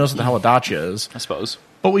nobody knows what the hell a Dacia is. I suppose.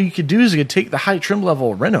 But what you could do is you could take the high trim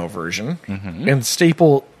level Renault version Mm-hmm. and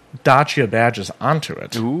staple Dacia badges onto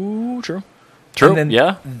it. Ooh, true. True, And then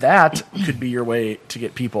yeah. that could be your way to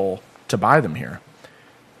get people to buy them here.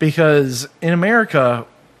 Because in America,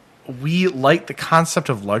 we like the concept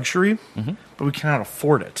of luxury, Mm-hmm. but we cannot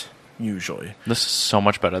afford it, usually. This is so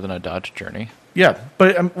much better than a Dodge Journey. Yeah,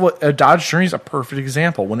 but a Dodge Journey is a perfect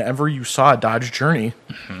example. Whenever you saw a Dodge Journey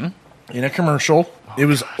in a commercial, it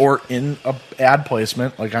was or in a ad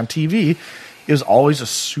placement, like on TV, it was always a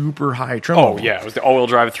super high trim Oh, level. yeah. It was the all-wheel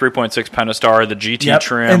drive 3.6 Pentastar, the GT Yep.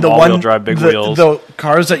 trim, And the all-wheel drive big wheels. The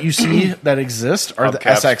cars that you see that exist are the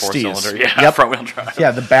Hubcaps, SXTs. four-cylinder, yeah, Yep. front-wheel drive.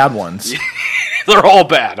 Yeah, the bad ones. They're all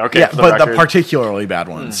bad. Okay, Yeah, for but the record. particularly bad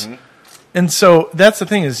ones. And so that's the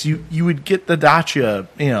thing is you would get the Dacia,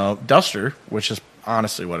 Duster, which is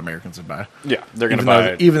honestly what Americans would buy. Yeah, they're going to Even buy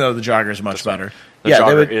though, it. even though the Jogger is much better. The yeah, they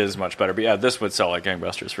Jogger would, is much better. But yeah, this would sell like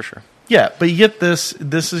gangbusters for sure. yeah, but you get this.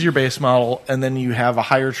 This is your base model, and then you have a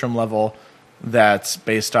higher trim level that's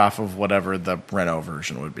based off of whatever the Renault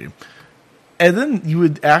version would be. And then you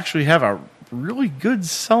would actually have a really good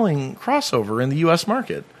selling crossover in the U.S.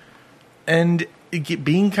 market. And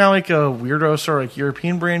being kind of like a weirdo sort of like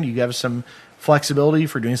European brand, you have some flexibility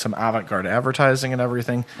for doing some avant-garde advertising and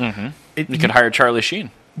everything. Mm-hmm. You could hire Charlie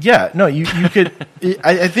Sheen. Yeah, no, you could.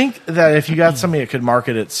 I think that if you got somebody that could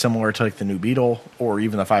market it similar to like the new Beetle or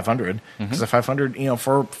even the 500, because the 500,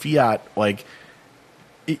 for Fiat, like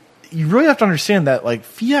you really have to understand that, like,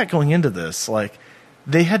 Fiat going into this, like,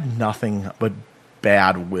 they had nothing but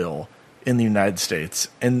bad will in the United States,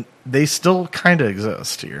 and they still kind of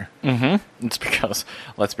exist here. Mm-hmm. It's because,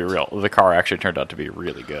 let's be real, the car actually turned out to be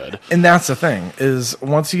really good. And that's the thing, is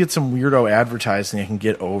once you get some weirdo advertising, you can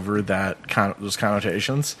get over those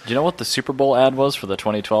connotations. Do you know what the Super Bowl ad was for the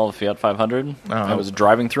 2012 Fiat 500? I was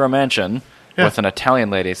driving through a mansion with an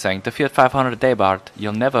Italian lady saying, "The Fiat 500 Abarth,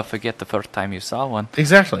 you'll never forget the first time you saw one."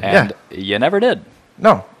 Exactly, and you never did.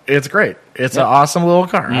 No, it's great. It's an awesome little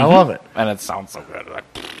car. Mm-hmm. I love it. And it sounds so good. Like,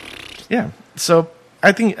 yeah, so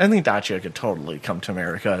I think Dacia could totally come to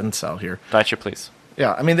America and sell here. Dacia, please.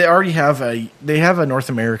 Yeah, I mean they already have a North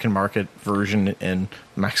American market version in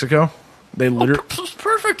Mexico. They literally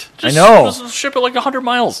perfect. I know. Just ship it like 100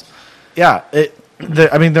 miles. Yeah,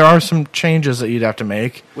 I mean there are some changes that you'd have to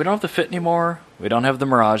make. We don't have the Fit anymore. We don't have the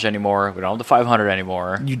Mirage anymore. We don't have the 500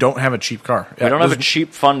 anymore. You don't have a cheap car. We don't have a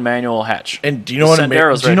cheap, fun manual hatch. And do you know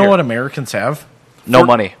what Americans have? No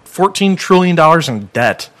money. $14 trillion in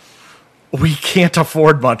debt. We can't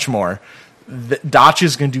afford much more.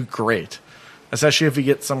 Dacia's going to do great, especially if you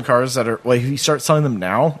get some cars that are, like, if you start selling them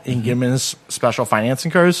now and you get them in as special financing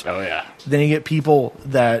cars. Oh, yeah. Then you get people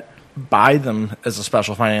that buy them as a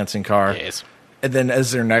special financing car. Yes. And then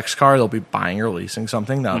as their next car, they'll be buying or leasing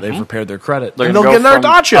something. Now they've repaired their credit. They'll get another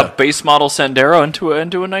Dacia. A base model Sandero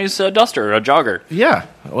into a nice Duster, a jogger. Yeah.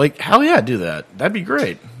 Like, hell yeah, do that. That'd be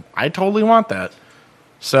great. I totally want that.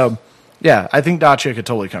 So, yeah, I think Dacia could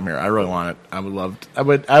totally come here. I really want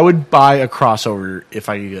it. I would buy a crossover if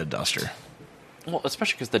I could get a Duster. Well,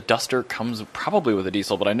 especially because the Duster comes probably with a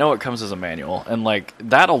diesel, but I know it comes as a manual. And, like,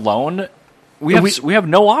 that alone, we have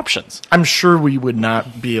no options. I'm sure we would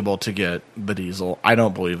not be able to get the diesel. I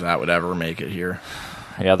don't believe that would ever make it here.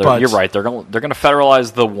 Yeah, you're right. They're going to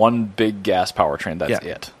federalize the one big gas powertrain. That's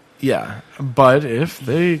it. Yeah, but if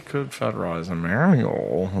they could federalize a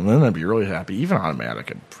manual, then I'd be really happy. Even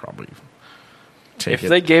automatic, I'd probably take it. If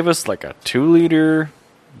they gave us like a 2-liter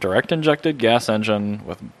direct injected gas engine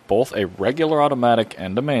with both a regular automatic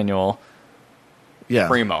and a manual, yeah,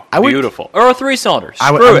 primo, beautiful, or a 3-cylinder.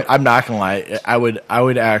 I'm not gonna lie. I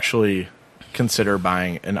would actually consider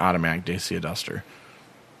buying an automatic Dacia Duster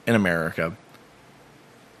in America.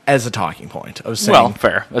 As a talking point of saying... Well,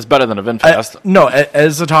 fair. That's better than a VinFast. No,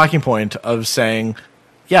 as a talking point of saying,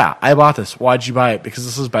 yeah, I bought this. Why'd you buy it? Because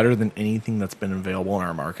this is better than anything that's been available in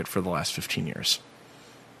our market for the last 15 years.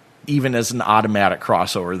 Even as an automatic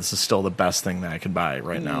crossover, this is still the best thing that I could buy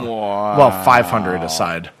right now. Wow. Well, 500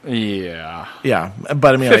 aside. Yeah. Yeah,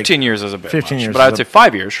 but I mean... 15 years is a bit 15 much, years but I'd say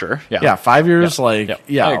 5 years, sure. Yeah, yeah 5 years,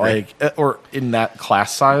 yeah. or in that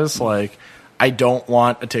class size, like... I don't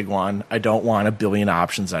want a Tiguan. I don't want a billion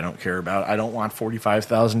options I don't care about. I don't want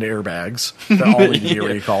 45,000 airbags that all need to be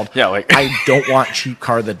recalled. Yeah, like I don't want a cheap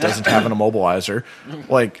car that doesn't have an immobilizer.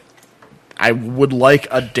 Like, I would like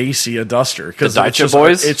a Dacia Duster because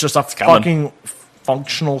it's just a fucking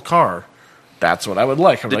functional car. That's what I would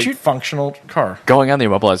like. Functional car. Going on the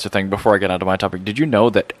immobilizer thing, before I get onto my topic, did you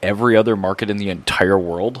know that every other market in the entire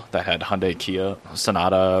world that had Hyundai, Kia,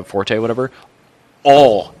 Sonata, Forte, whatever,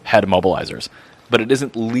 all had immobilizers, but it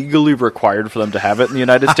isn't legally required for them to have it in the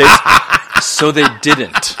United States, so they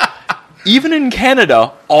didn't. Even in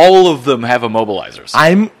Canada, all of them have immobilizers.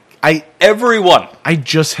 Everyone. I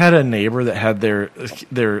just had a neighbor that had their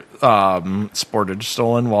Sportage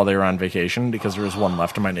stolen while they were on vacation because there was one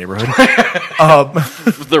left in my neighborhood.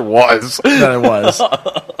 There was. There was.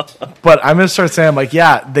 But I'm going to start saying, like,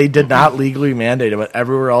 yeah, they did not legally mandate it, but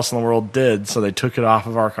everywhere else in the world did, so they took it off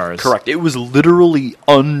of our cars. Correct. It was literally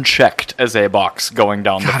unchecked as a box going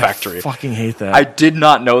down the factory. I fucking hate that. I did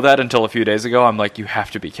not know that until a few days ago. I'm like, you have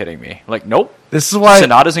to be kidding me. Like, nope. This is why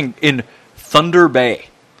Sonatas in Thunder Bay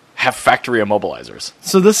have factory immobilizers.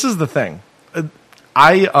 So this is the thing.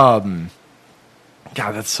 God,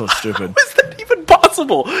 that's so stupid. How is that even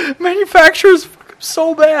possible? Manufacturers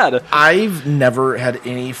so bad. I've never had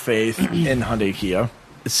any faith in Hyundai Kia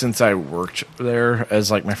since I worked there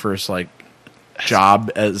as like my first like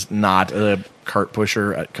job as not a cart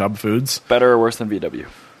pusher at Cub Foods. Better or worse than VW?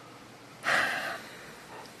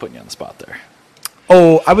 Putting you on the spot there.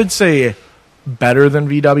 Oh, I would say better than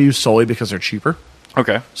VW solely because they're cheaper.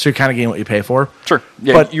 Okay. So you're kind of getting what you pay for. Sure.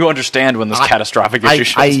 Yeah, but you understand when this catastrophic issue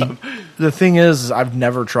shows up. The thing is, I've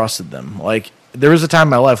never trusted them. Like, there was a time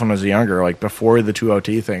in my life when I was younger, like before the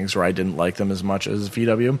 2OT things, where I didn't like them as much as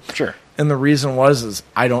VW. Sure. And the reason is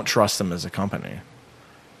I don't trust them as a company.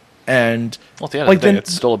 And well, at the end of the day,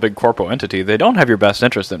 it's still a big corpo entity. They don't have your best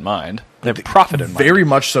interest in mind. They have profit in mind. Very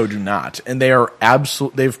much so do not. And they are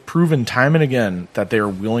they've proven time and again that they are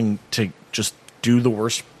willing to just do the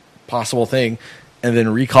worst possible thing and then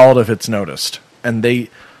recall it if it's noticed. And the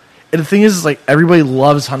thing is like everybody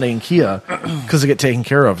loves Hyundai and Kia because they get taken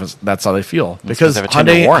care of. That's how they feel. Because they have a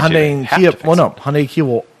 10-year warranty. Hyundai and They have Kia, to fix Hyundai and Kia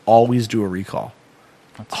will always do a recall,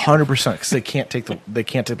 100%, because they can't take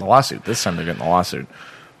the lawsuit. This time they're getting the lawsuit,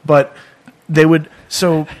 but they would.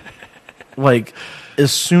 So, like,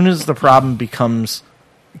 as soon as the problem becomes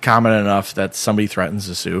common enough that somebody threatens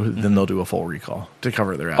to sue, then they'll do a full recall to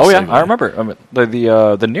cover their ass. Oh yeah, legally. I remember.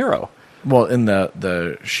 The Nero. Well, in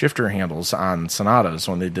the shifter handles on Sonatas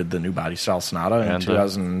when they did the new body style Sonata in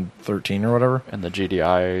 2013 or whatever, and the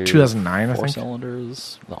GDI 2009, I four think.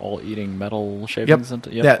 cylinders, the all eating metal shavings.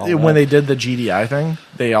 Yep. When they did the GDI thing,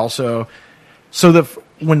 they also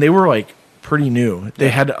when they were like pretty new, they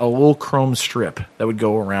had a little chrome strip that would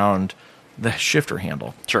go around the shifter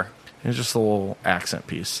handle. Sure, it was just a little accent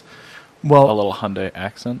piece. a Well, little Hyundai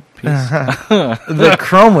accent piece. the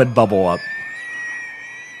chrome would bubble up,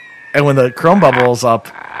 and when the chrome bubbles up,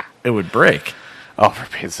 it would break. Oh, for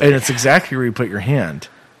Pete's sake. And it's exactly where you put your hand,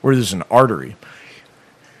 where there's an artery.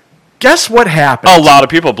 Guess what happened? A lot of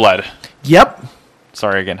people bled. Yep.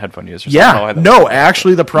 Sorry again, headphone users. Yeah. No,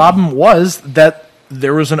 actually, the problem was that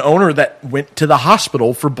there was an owner that went to the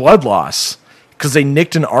hospital for blood loss because they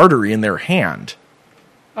nicked an artery in their hand.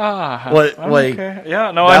 Okay.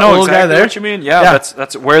 Yeah, no, that I know little guy exactly there? what you mean. Yeah, Yeah.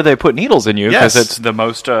 that's where they put needles in you because Yes. it's the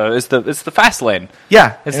most it's the fast lane.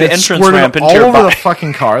 Yeah. It's and the it entrance squirted ramp into all your over the body.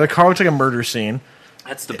 fucking car. The car looked like a murder scene.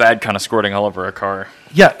 That's the bad kind of squirting all over a car.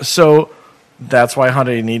 Yeah, so that's why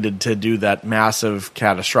Hyundai needed to do that massive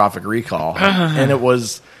catastrophic recall, and it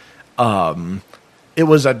was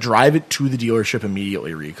a drive it to the dealership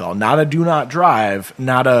immediately recall, not a do not drive,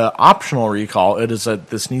 not a optional recall. It is a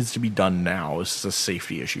this needs to be done now. This is a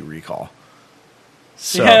safety issue recall.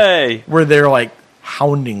 So Yay! where they're like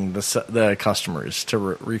hounding the customers to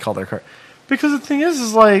recall their car, because the thing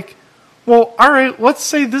is like, well, all right, let's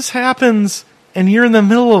say this happens and you're in the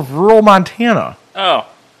middle of rural Montana. Oh,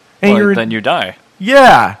 And well, you're then you die.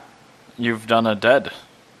 Yeah. You've done a dead.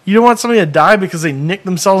 You don't want somebody to die because they nicked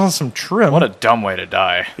themselves on some trim. What a dumb way to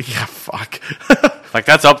die. Yeah, fuck. Like,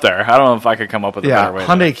 that's up there. I don't know if I could come up with a Yeah, better way.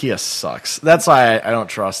 Hyundai Kia sucks. That's why I don't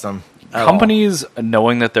trust them. at all. Companies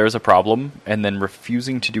knowing that there's a problem and then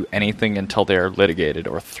refusing to do anything until they are litigated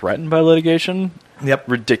or threatened by litigation. Yep.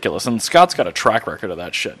 Ridiculous. And Scott's got a track record of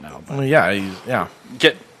that shit now. Well, yeah, yeah.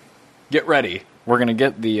 Get ready. We're gonna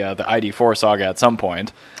get the ID4 saga at some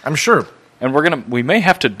point. I'm sure. And we may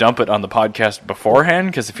have to dump it on the podcast beforehand,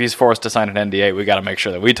 because if he's forced to sign an NDA, we got to make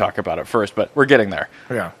sure that we talk about it first. But we're getting there.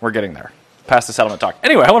 Yeah. We're getting there. Past the settlement talk.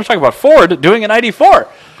 Anyway, I want to talk about Ford doing an ID4.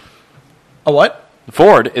 A what?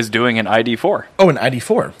 Ford is doing an ID4. Oh, an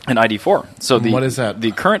ID4. An ID4. So What is that?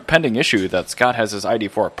 The current pending issue that Scott has his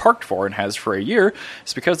ID4 parked for and has for a year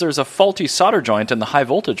is because there's a faulty solder joint in the high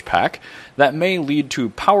voltage pack that may lead to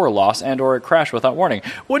power loss and or a crash without warning.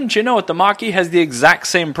 Wouldn't you know it, the Mach-E has the exact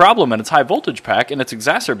same problem in its high voltage pack, and it's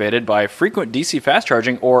exacerbated by frequent DC fast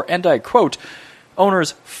charging or, and I quote,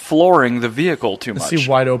 owners flooring the vehicle too much. See,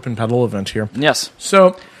 wide open pedal event here. Yes.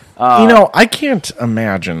 So, I can't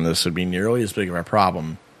imagine this would be nearly as big of a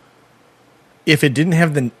problem if it didn't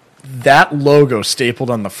have that logo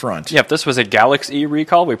stapled on the front. Yeah, if this was a Galaxy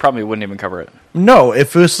recall, we probably wouldn't even cover it. No,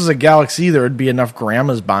 if this was a Galaxy, there would be enough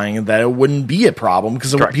grandmas buying it that it wouldn't be a problem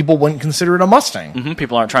because Correct. people wouldn't consider it a Mustang. Mm-hmm.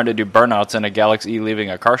 People aren't trying to do burnouts in a Galaxy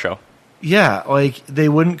leaving a car show. Yeah, like they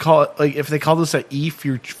wouldn't call it, like if they called this a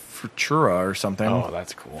E-Futura or something. Oh,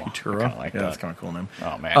 that's cool. Futura? I kinda like yeah, that. that's kind of a cool name.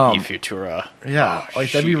 Oh, man. E-Futura. Yeah, Oh,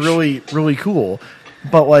 like that'd be sheesh. really, really cool.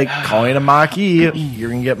 But like calling it a Mach-E, you're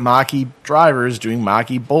gonna get Mach-E drivers doing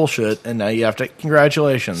Mach-E bullshit, and now you have to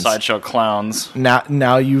congratulations. Sideshow clowns.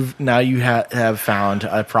 Now you have found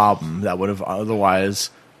a problem that would have otherwise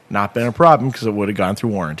not been a problem because it would have gone through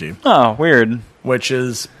warranty, Oh, weird. which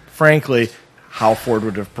is frankly how Ford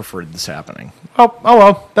would have preferred this happening. Oh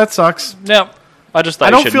well, that sucks. Yep. I just thought I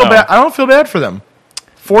you don't should feel know. bad. I don't feel bad for them.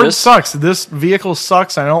 Ford This- sucks. This vehicle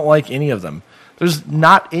sucks. I don't like any of them. There's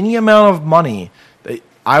not any amount of money that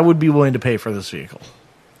I would be willing to pay for this vehicle.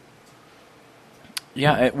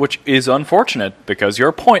 Yeah, which is unfortunate because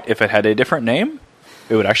your point, if it had a different name,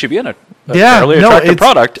 it would actually be a Yeah, fairly attractive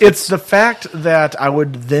product. It's the fact that I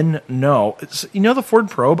would then know. The Ford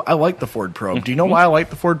Probe? I like the Ford Probe. Do you know why I like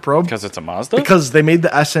the Ford Probe? because it's a Mazda? Because they made the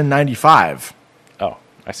SN95. Oh,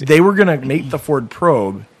 I see. They were going to make the Ford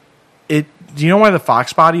Probe. Do you know why the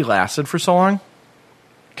Fox body lasted for so long?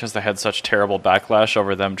 Because they had such terrible backlash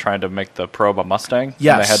over them trying to make the Probe a Mustang.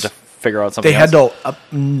 Yes. And they had to figure out something They had else. to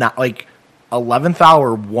not like 11th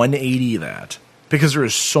hour 180 that because there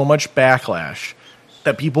was so much backlash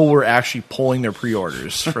that people were actually pulling their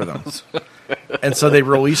pre-orders for them. And so they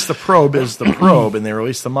released the Probe as the Probe, and they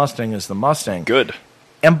released the Mustang as the Mustang. Good.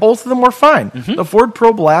 And both of them were fine. The Ford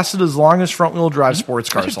Probe lasted as long as front-wheel drive sports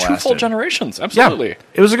cars Two lasted. full generations, absolutely. Yeah,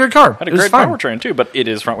 it was a good car. Had a It was great fine. powertrain, too, but it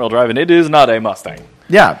is front-wheel drive, and it is not a Mustang.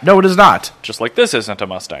 Yeah, no, it is not. Just like this isn't a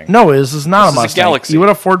Mustang. No, it is not This is a a Mustang. Galaxy. You know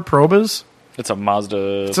what a Ford Probe is? It's a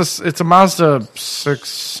Mazda... It's a Mazda 6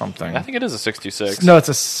 something. I think it is a 66. No, it's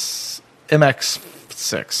a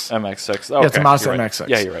MX-6. MX-6. Okay, it's a Mazda you're right. MX-6.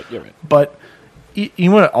 Yeah, you're right. But you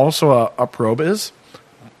know what also a Probe is?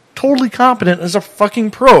 Totally competent as a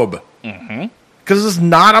fucking Probe. Because it's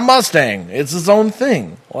not a Mustang. It's its own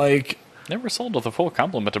thing. Like, Never sold with a full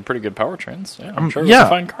complement of pretty good powertrains. Yeah, I'm sure it was yeah. a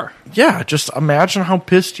fine car. yeah, just imagine how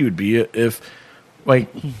pissed you'd be if,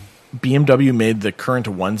 like, BMW made the current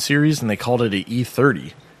 1 Series and they called it an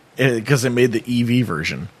E30 because it made the EV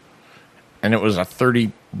version. And it was a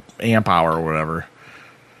 30 amp hour or whatever.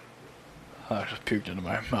 I just puked into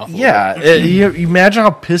my mouth. Yeah, you imagine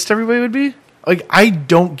how pissed everybody would be? Like, I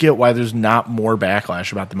don't get why there's not more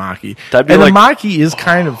backlash about the Mach-E. That'd be and the like- Mach-E is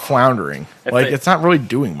kind of floundering. Like, they- it's not really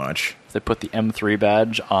doing much. They put the M3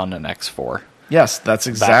 badge on an X4. Yes, that's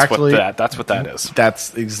exactly That's what that is.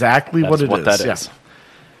 That's exactly That's what it what is. that Yeah. is.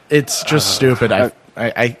 It's just stupid.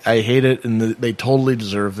 I hate it, and they totally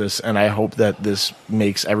deserve this. And I hope that this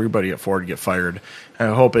makes everybody at Ford get fired. And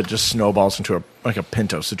I hope it just snowballs into a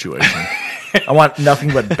Pinto situation. I want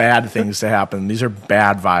nothing but bad things to happen. These are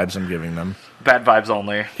bad vibes I'm giving them. Bad vibes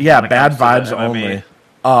only. Yeah, when it bad comes to vibes the MME.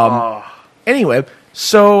 only. Anyway,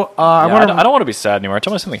 so I don't want to be sad anymore.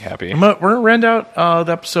 Tell me something happy. we're going to round out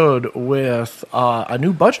the episode with a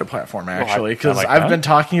new budget platform, actually, because I like I've that. been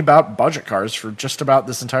talking about budget cars for just about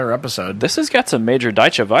this entire episode. This has got some major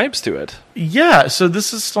Dacia vibes to it. Yeah, so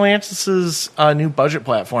this is Stellantis' new budget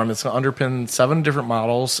platform. It's going to underpin 7 different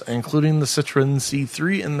models, including the Citroen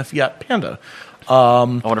C3 and the Fiat Panda. I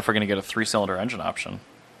wonder if we're going to get a 3-cylinder engine option.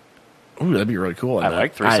 Ooh, that'd be really cool. I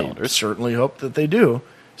like 3 cylinders. I certainly hope that they do.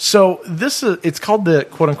 So this is it's called the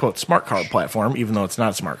quote-unquote smart car platform, even though it's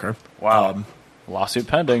not a smart car. Wow. Lawsuit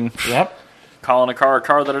pending. Yep. Calling a car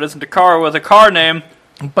that it isn't a car with a car name.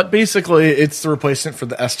 But basically, it's the replacement for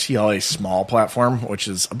the STLA small platform, which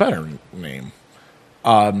is a better name.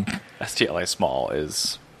 STLA small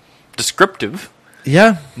is descriptive,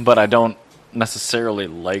 Yeah, but I don't necessarily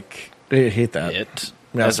like I hate that. it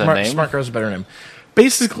Yeah, as a smart, name. smart car is a better name.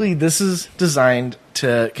 Basically, this is designed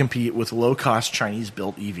to compete with low-cost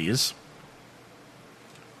Chinese-built EVs.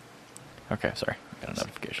 Okay, sorry. I got a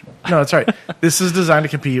notification. No, that's right. This is designed to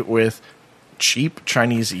compete with cheap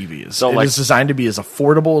Chinese EVs. So, It like- is designed to be as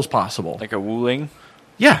affordable as possible. Like a Wuling.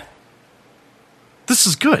 Yeah. This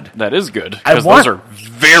is good. That is good. I Because want those are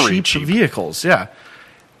very cheap. vehicles, yeah.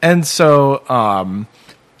 And so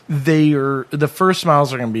the first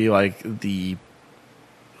models are going to be like the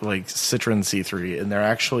Citroen C3, and they're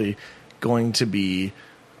actually going to be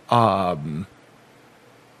all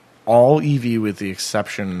EV with the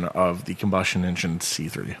exception of the combustion engine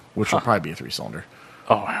C3, which will probably be a 3-cylinder.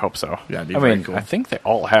 Oh, I hope so. Yeah, it'd be I very mean, cool. I think they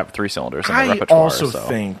all have 3 cylinders in the I repertoire. also so.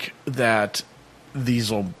 think that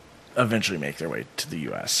these will eventually make their way to the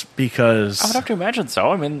U.S. because I would have to imagine so.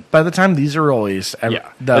 I mean, by the time these are released, Yeah,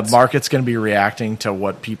 the that's- market's going to be reacting to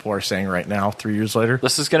what people are saying right now 3 years later.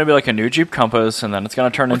 this is going to be like a new Jeep Compass, and then it's going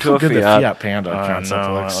to turn Look into how a good the Fiat. Fiat Panda concept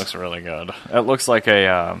no, looks. It looks really good. It looks like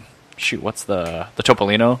a shoot. What's the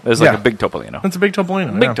Topolino? It's like Yeah. a big Topolino. It's a big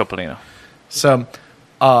Topolino. Big yeah. Topolino. So,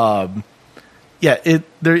 yeah,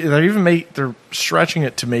 they're stretching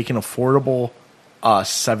it to make an affordable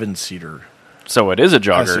 7-seater So it is a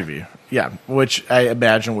jogger. SUV. Yeah, which I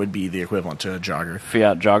imagine would be the equivalent to a jogger.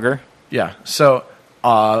 Fiat jogger. Yeah. So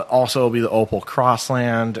also will be the Opel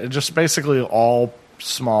Crossland. Just basically all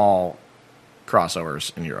small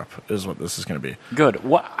crossovers in Europe is what this is going to be. Good.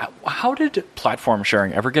 How did platform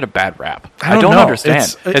sharing ever get a bad rap? I don't don't know.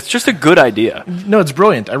 understand. It's just a good idea. No, it's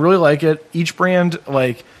brilliant. I really like it. Each brand,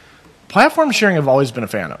 like, platform sharing I've always been a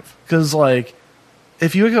fan of. Because, like,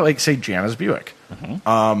 if you look at, like, say, Janus Buick,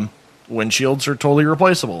 windshields are totally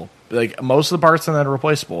replaceable. Like, most of the parts on that are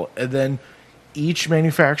replaceable. And then each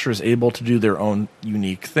manufacturer is able to do their own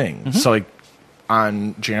unique thing. So, like,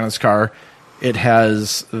 on Janus car, it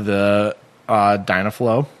has the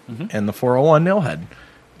Dynaflow and the 401 nailhead.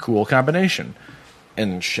 Cool combination.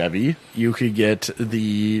 In Chevy, you could get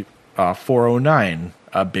the 409,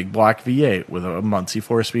 a big block V8 with a Muncie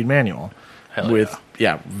 4-speed manual. Hell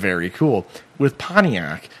yeah. Very cool. With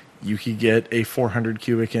Pontiac, you could get a 400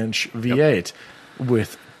 cubic inch V8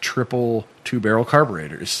 with triple 2-barrel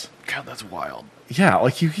carburetors. God, that's wild. Yeah,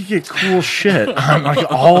 like you could get cool shit on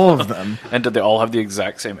like all of them. And did they all have the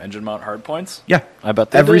exact same engine mount hard points? Yeah, I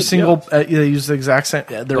bet they every did, single they use the exact same.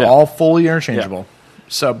 They're Yeah. all fully interchangeable,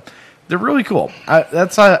 so they're really cool.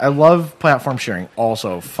 I love platform sharing.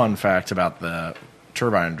 Also, fun fact about the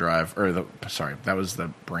turbine drive, that was the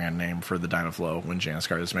brand name for the Dynaflow when Janus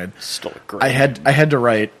car was made. Still a great. I had to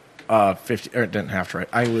write 50, or didn't have to write.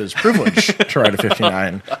 I was privileged to write a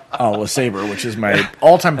 59 LeSabre, which is my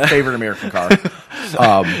all-time favorite American car.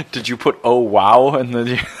 Did you put "Oh wow" in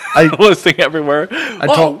the I- listing everywhere?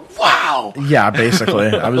 told- Wow. Yeah, basically,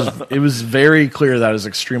 it was very clear that I was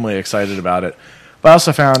extremely excited about it. But I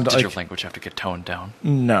also found Did like your language have to get toned down?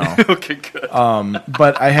 no. Okay, good.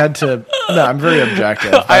 But I had to. No, I'm very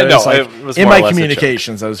objective. I know, was like, it was in more or my less a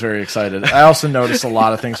communications, I was very excited. I also noticed a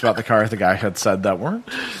lot of things about the car the guy had said that weren't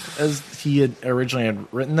as he had originally had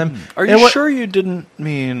written them. Are And you sure you didn't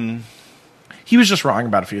mean? He was just wrong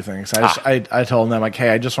about a few things. I told him, like, hey,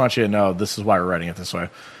 I just want you to know this is why we're writing it this way.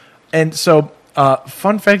 And so,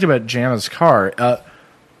 fun fact about Jana's car: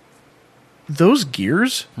 those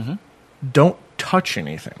gears don't touch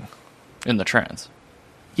anything. In the trans?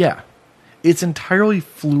 Yeah, it's entirely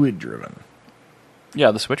fluid driven.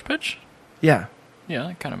 Yeah, the switch pitch. Yeah. Yeah,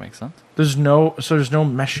 that kind of makes sense. There's no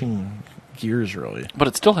meshing gears really. But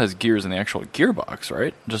it still has gears in the actual gearbox,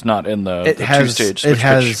 right? Just not in the It has- two-stage it switch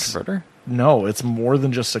has- pitch converter. No, it's more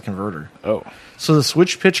than just a converter. Oh, So the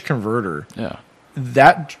switch pitch converter, yeah.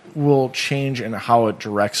 that will change in how it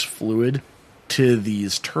directs fluid to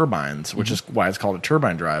these turbines, which is why it's called a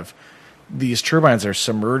turbine drive. These turbines are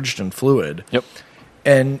submerged in fluid. Yep.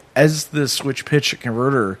 And as the switch pitch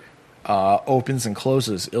converter opens and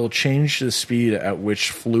closes, it'll change the speed at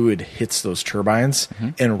which fluid hits those turbines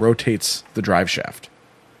and rotates the drive shaft.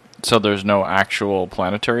 So there's no actual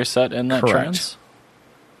planetary set in that Correct. trans?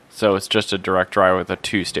 So it's just a direct drive with a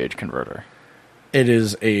two-stage converter.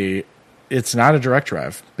 It's not a direct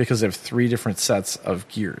drive because they have three different sets of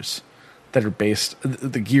gears that are based,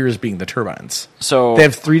 the gears being the turbines. So They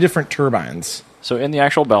have three different turbines. So in the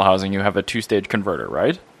actual bell housing, you have a two-stage converter,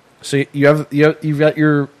 right? So you've got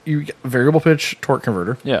your variable pitch torque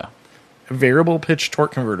converter. Yeah. A variable pitch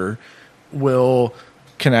torque converter will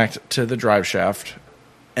connect to the drive shaft,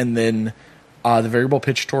 and then the variable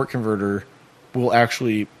pitch torque converter will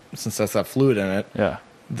actually, since that's that fluid in it, Yeah.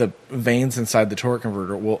 the veins inside the torque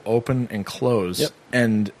converter will open and close. Yep.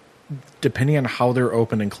 And depending on how they're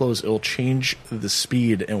open and closed, it'll change the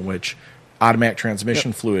speed in which automatic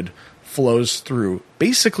transmission fluid flows through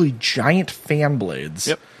basically giant fan blades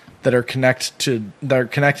Yep. that are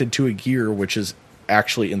connected to a gear which is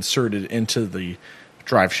actually inserted into the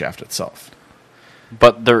drive shaft itself.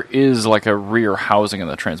 But there is like a rear housing in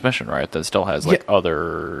the transmission, right? That still has like Yeah.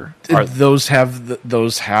 other. Those have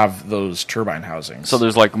those turbine housings. So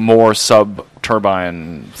there's like more sub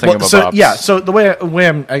turbine thingamabobs. So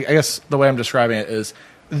the way I'm describing it is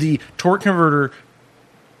the torque converter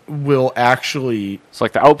will actually So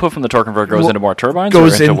like the output from the torque converter goes Well, into more turbines.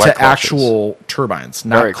 goes or into into wet clutches? actual turbines,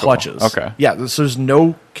 not Very cool. clutches. Okay. Yeah, so there's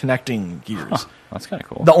no connecting gears. That's kind of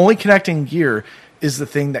cool. The only connecting gear is the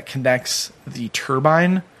thing that connects the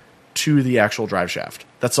turbine to the actual drive shaft.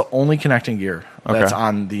 That's the only connecting gear that's Okay.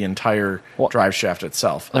 on the entire Well- drive shaft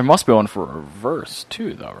itself. There must be one for reverse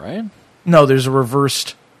too, though, right? No, there's a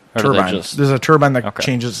reversed Or do they turbine. just- There's a turbine that Okay.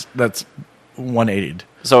 changes, that's 180'd.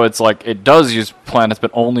 So it's like it does use planets,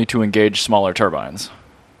 but only to engage smaller turbines.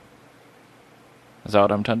 Is that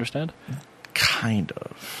what I'm to understand? Kind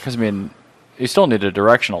of. Because I mean, you still need a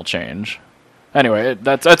directional change. Anyway,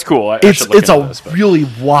 that's cool. I It's should look into a this, but really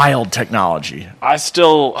wild technology. I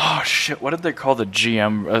still what did they call the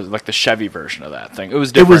GM like the Chevy version of that thing? It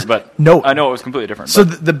was different, but no. I know it was completely different. So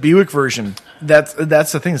but the Buick version, that's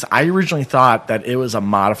the thing is, I originally thought that it was a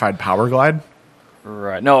modified Power Glide.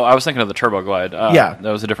 right, no, I was thinking of the Turbo Glide. Yeah. That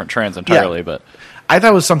was a different trans entirely, Yeah. but I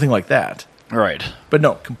thought it was something like that, right. but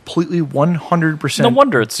no, completely 100%. No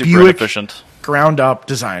wonder it's super Buick inefficient. ground up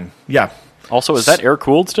design. Yeah, Also, is that air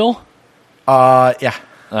cooled still? yeah.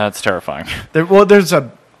 That's terrifying. There's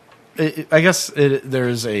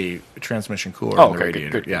there's a transmission cooler Oh, in the okay,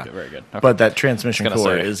 radiator. good, yeah, very good. Okay. But that transmission Gonna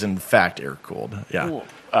cooler say. is in fact air cooled. Yeah.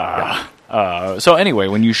 So anyway,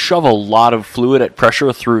 when you shove a lot of fluid at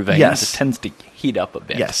pressure through veins, Yes. it tends to heat up a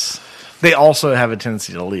bit. Yes. They also have a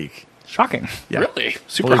tendency to leak. Shocking. Yeah. Really?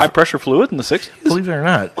 Super Believe- high pressure fluid in the 60s? Believe it or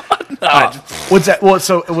not.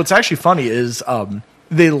 What's actually funny is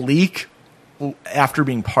they leak after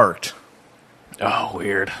being parked. Oh,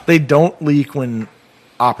 weird. They don't leak when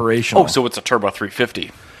operational. Oh, so it's a Turbo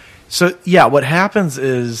 350. So yeah, what happens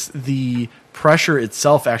is the pressure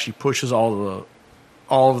itself actually pushes all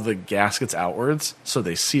of the gaskets outwards, so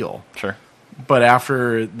they seal. Sure. but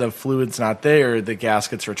after the fluid's not there, the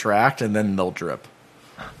gaskets retract and then they'll drip.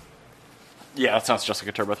 Yeah, it sounds just like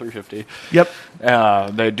a Turbo 350.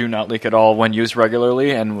 Yep. They do not leak at all when used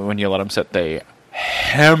regularly, and when you let them sit, they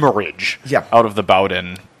hemorrhage out of the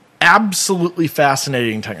Bowden. Absolutely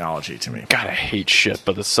fascinating technology to me. God, I hate shit,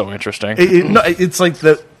 but it's so interesting. It's like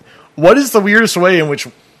what is the weirdest way in which,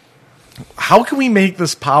 how can we make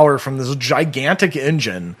this power from this gigantic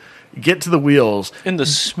engine get to the wheels in the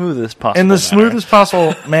smoothest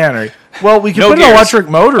possible manner? Well, we can put gears. an electric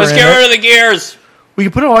motor Let's in get it. rid of the gears. We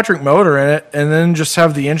could put an electric motor in it and then just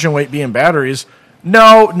have the engine weight be in batteries.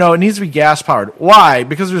 No, it needs to be gas powered. Why?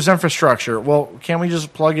 Because there's infrastructure. Well, can't we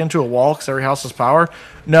just plug into a wall because every house has power?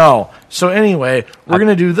 No. So anyway, we're going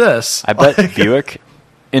to do this. I bet Buick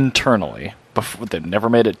internally, before they've never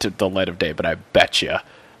made it to the light of day, but I bet you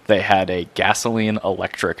they had a gasoline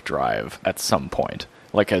electric drive at some point.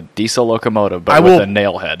 Like a diesel locomotive, but with a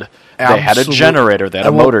nail head. They had a generator. They had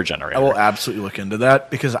a motor generator. I will absolutely look into that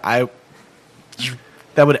because that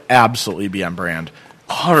would absolutely be on brand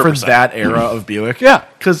 100%. for that era of Buick. Yeah,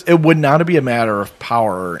 because it would not be a matter of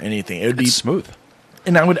power or anything. It would be smooth.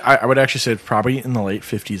 And I would actually say it's probably in the late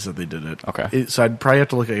 50s that they did it. Okay. So I'd probably have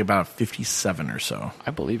to look at about 57 or so.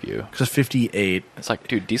 I believe you. Because 58... It's like,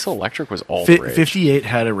 dude, diesel electric was all the rage. 58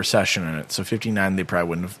 had a recession in it, so 59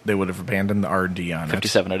 they would have abandoned the R&D on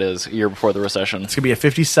 57 it is, a year before the recession. It's going to be a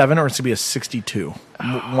 57 or it's going to be a 62.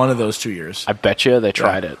 One of those 2 years. I bet you they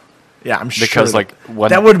tried it. Yeah, I'm sure. Because when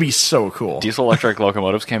that would be so cool. Diesel electric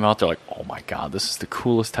locomotives came out, they're like, oh my god, this is the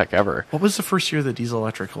coolest tech ever. What was the first year the diesel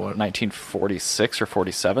electric? 1946 or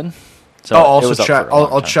 47. So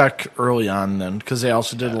I'll check early on then because they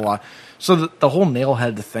also did a lot. So the whole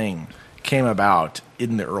nailhead thing came about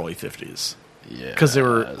in the early 50s. Yeah, because they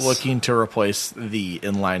were looking to replace the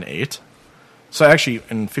inline 8. So actually,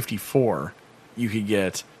 in 54, you could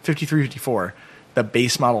get 53, 54. The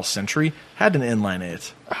base model Century had an inline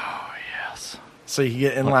 8. Oh yes. So you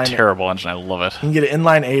get inline. Terrible engine. I love it. You can get an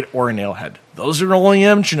inline 8 or a nailhead. Those are the only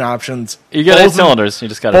engine options. You get 8 cylinders. You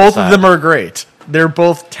just got to both of them are great. They're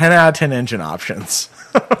both 10 out of 10 engine options.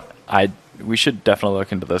 We should definitely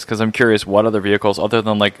look into this because I'm curious what other vehicles other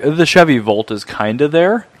than like the Chevy Volt is kind of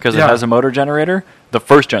there because it has a motor generator. The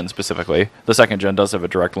first gen specifically. The second gen does have a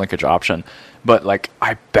direct linkage option, but like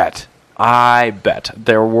I bet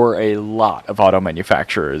there were a lot of auto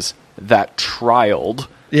manufacturers that trialed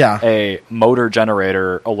a motor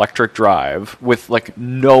generator electric drive with like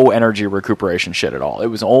no energy recuperation shit at all. It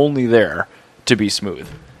was only there to be smooth.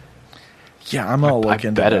 Yeah, I'm gonna look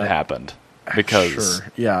into that. I bet it happened because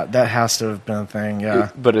that has to have been a thing. Yeah,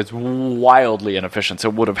 but it's wildly inefficient. So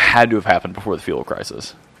it would have had to have happened before the fuel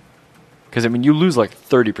crisis. Because I mean, you lose like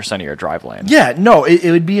 30% of your drive lane. Yeah, no,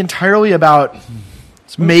 it would be entirely about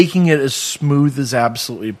making it as smooth as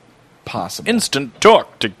absolutely possible. Instant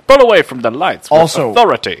torque to pull away from the lights with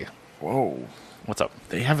authority. Whoa. What's up?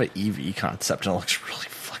 They have an EV concept and it looks really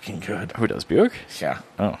fucking good. Who does, Buick? Yeah.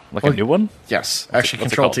 Oh, a new one? Yes. Actually,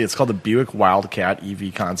 Control-T. It's called the Buick Wildcat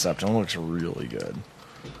EV concept and it looks really good.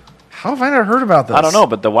 How have I not heard about this? I don't know,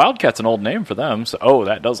 but the Wildcat's an old name for them, so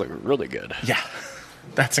that does look really good. Yeah.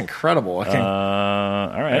 That's incredible. All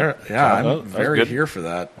right. Yeah, I'm very here for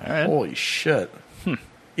that. All right. Holy shit.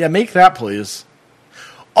 Yeah, make that, please.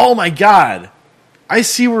 Oh, my God. I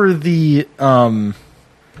see where the...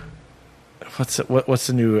 What's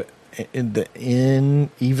the new...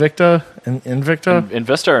 Invicta?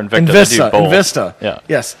 Invista or Invicta? Invista. Yeah.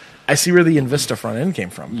 Yes. I see where the Invista front end came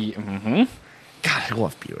from. Mm-hmm. God, I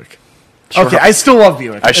love Buick. I still love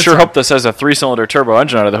Buick. I sure hope this has a 3-cylinder turbo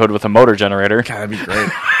engine under the hood with a motor generator. God, that'd be great.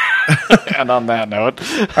 And on that note...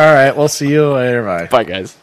 All right, we'll see you later. Bye. Bye, guys.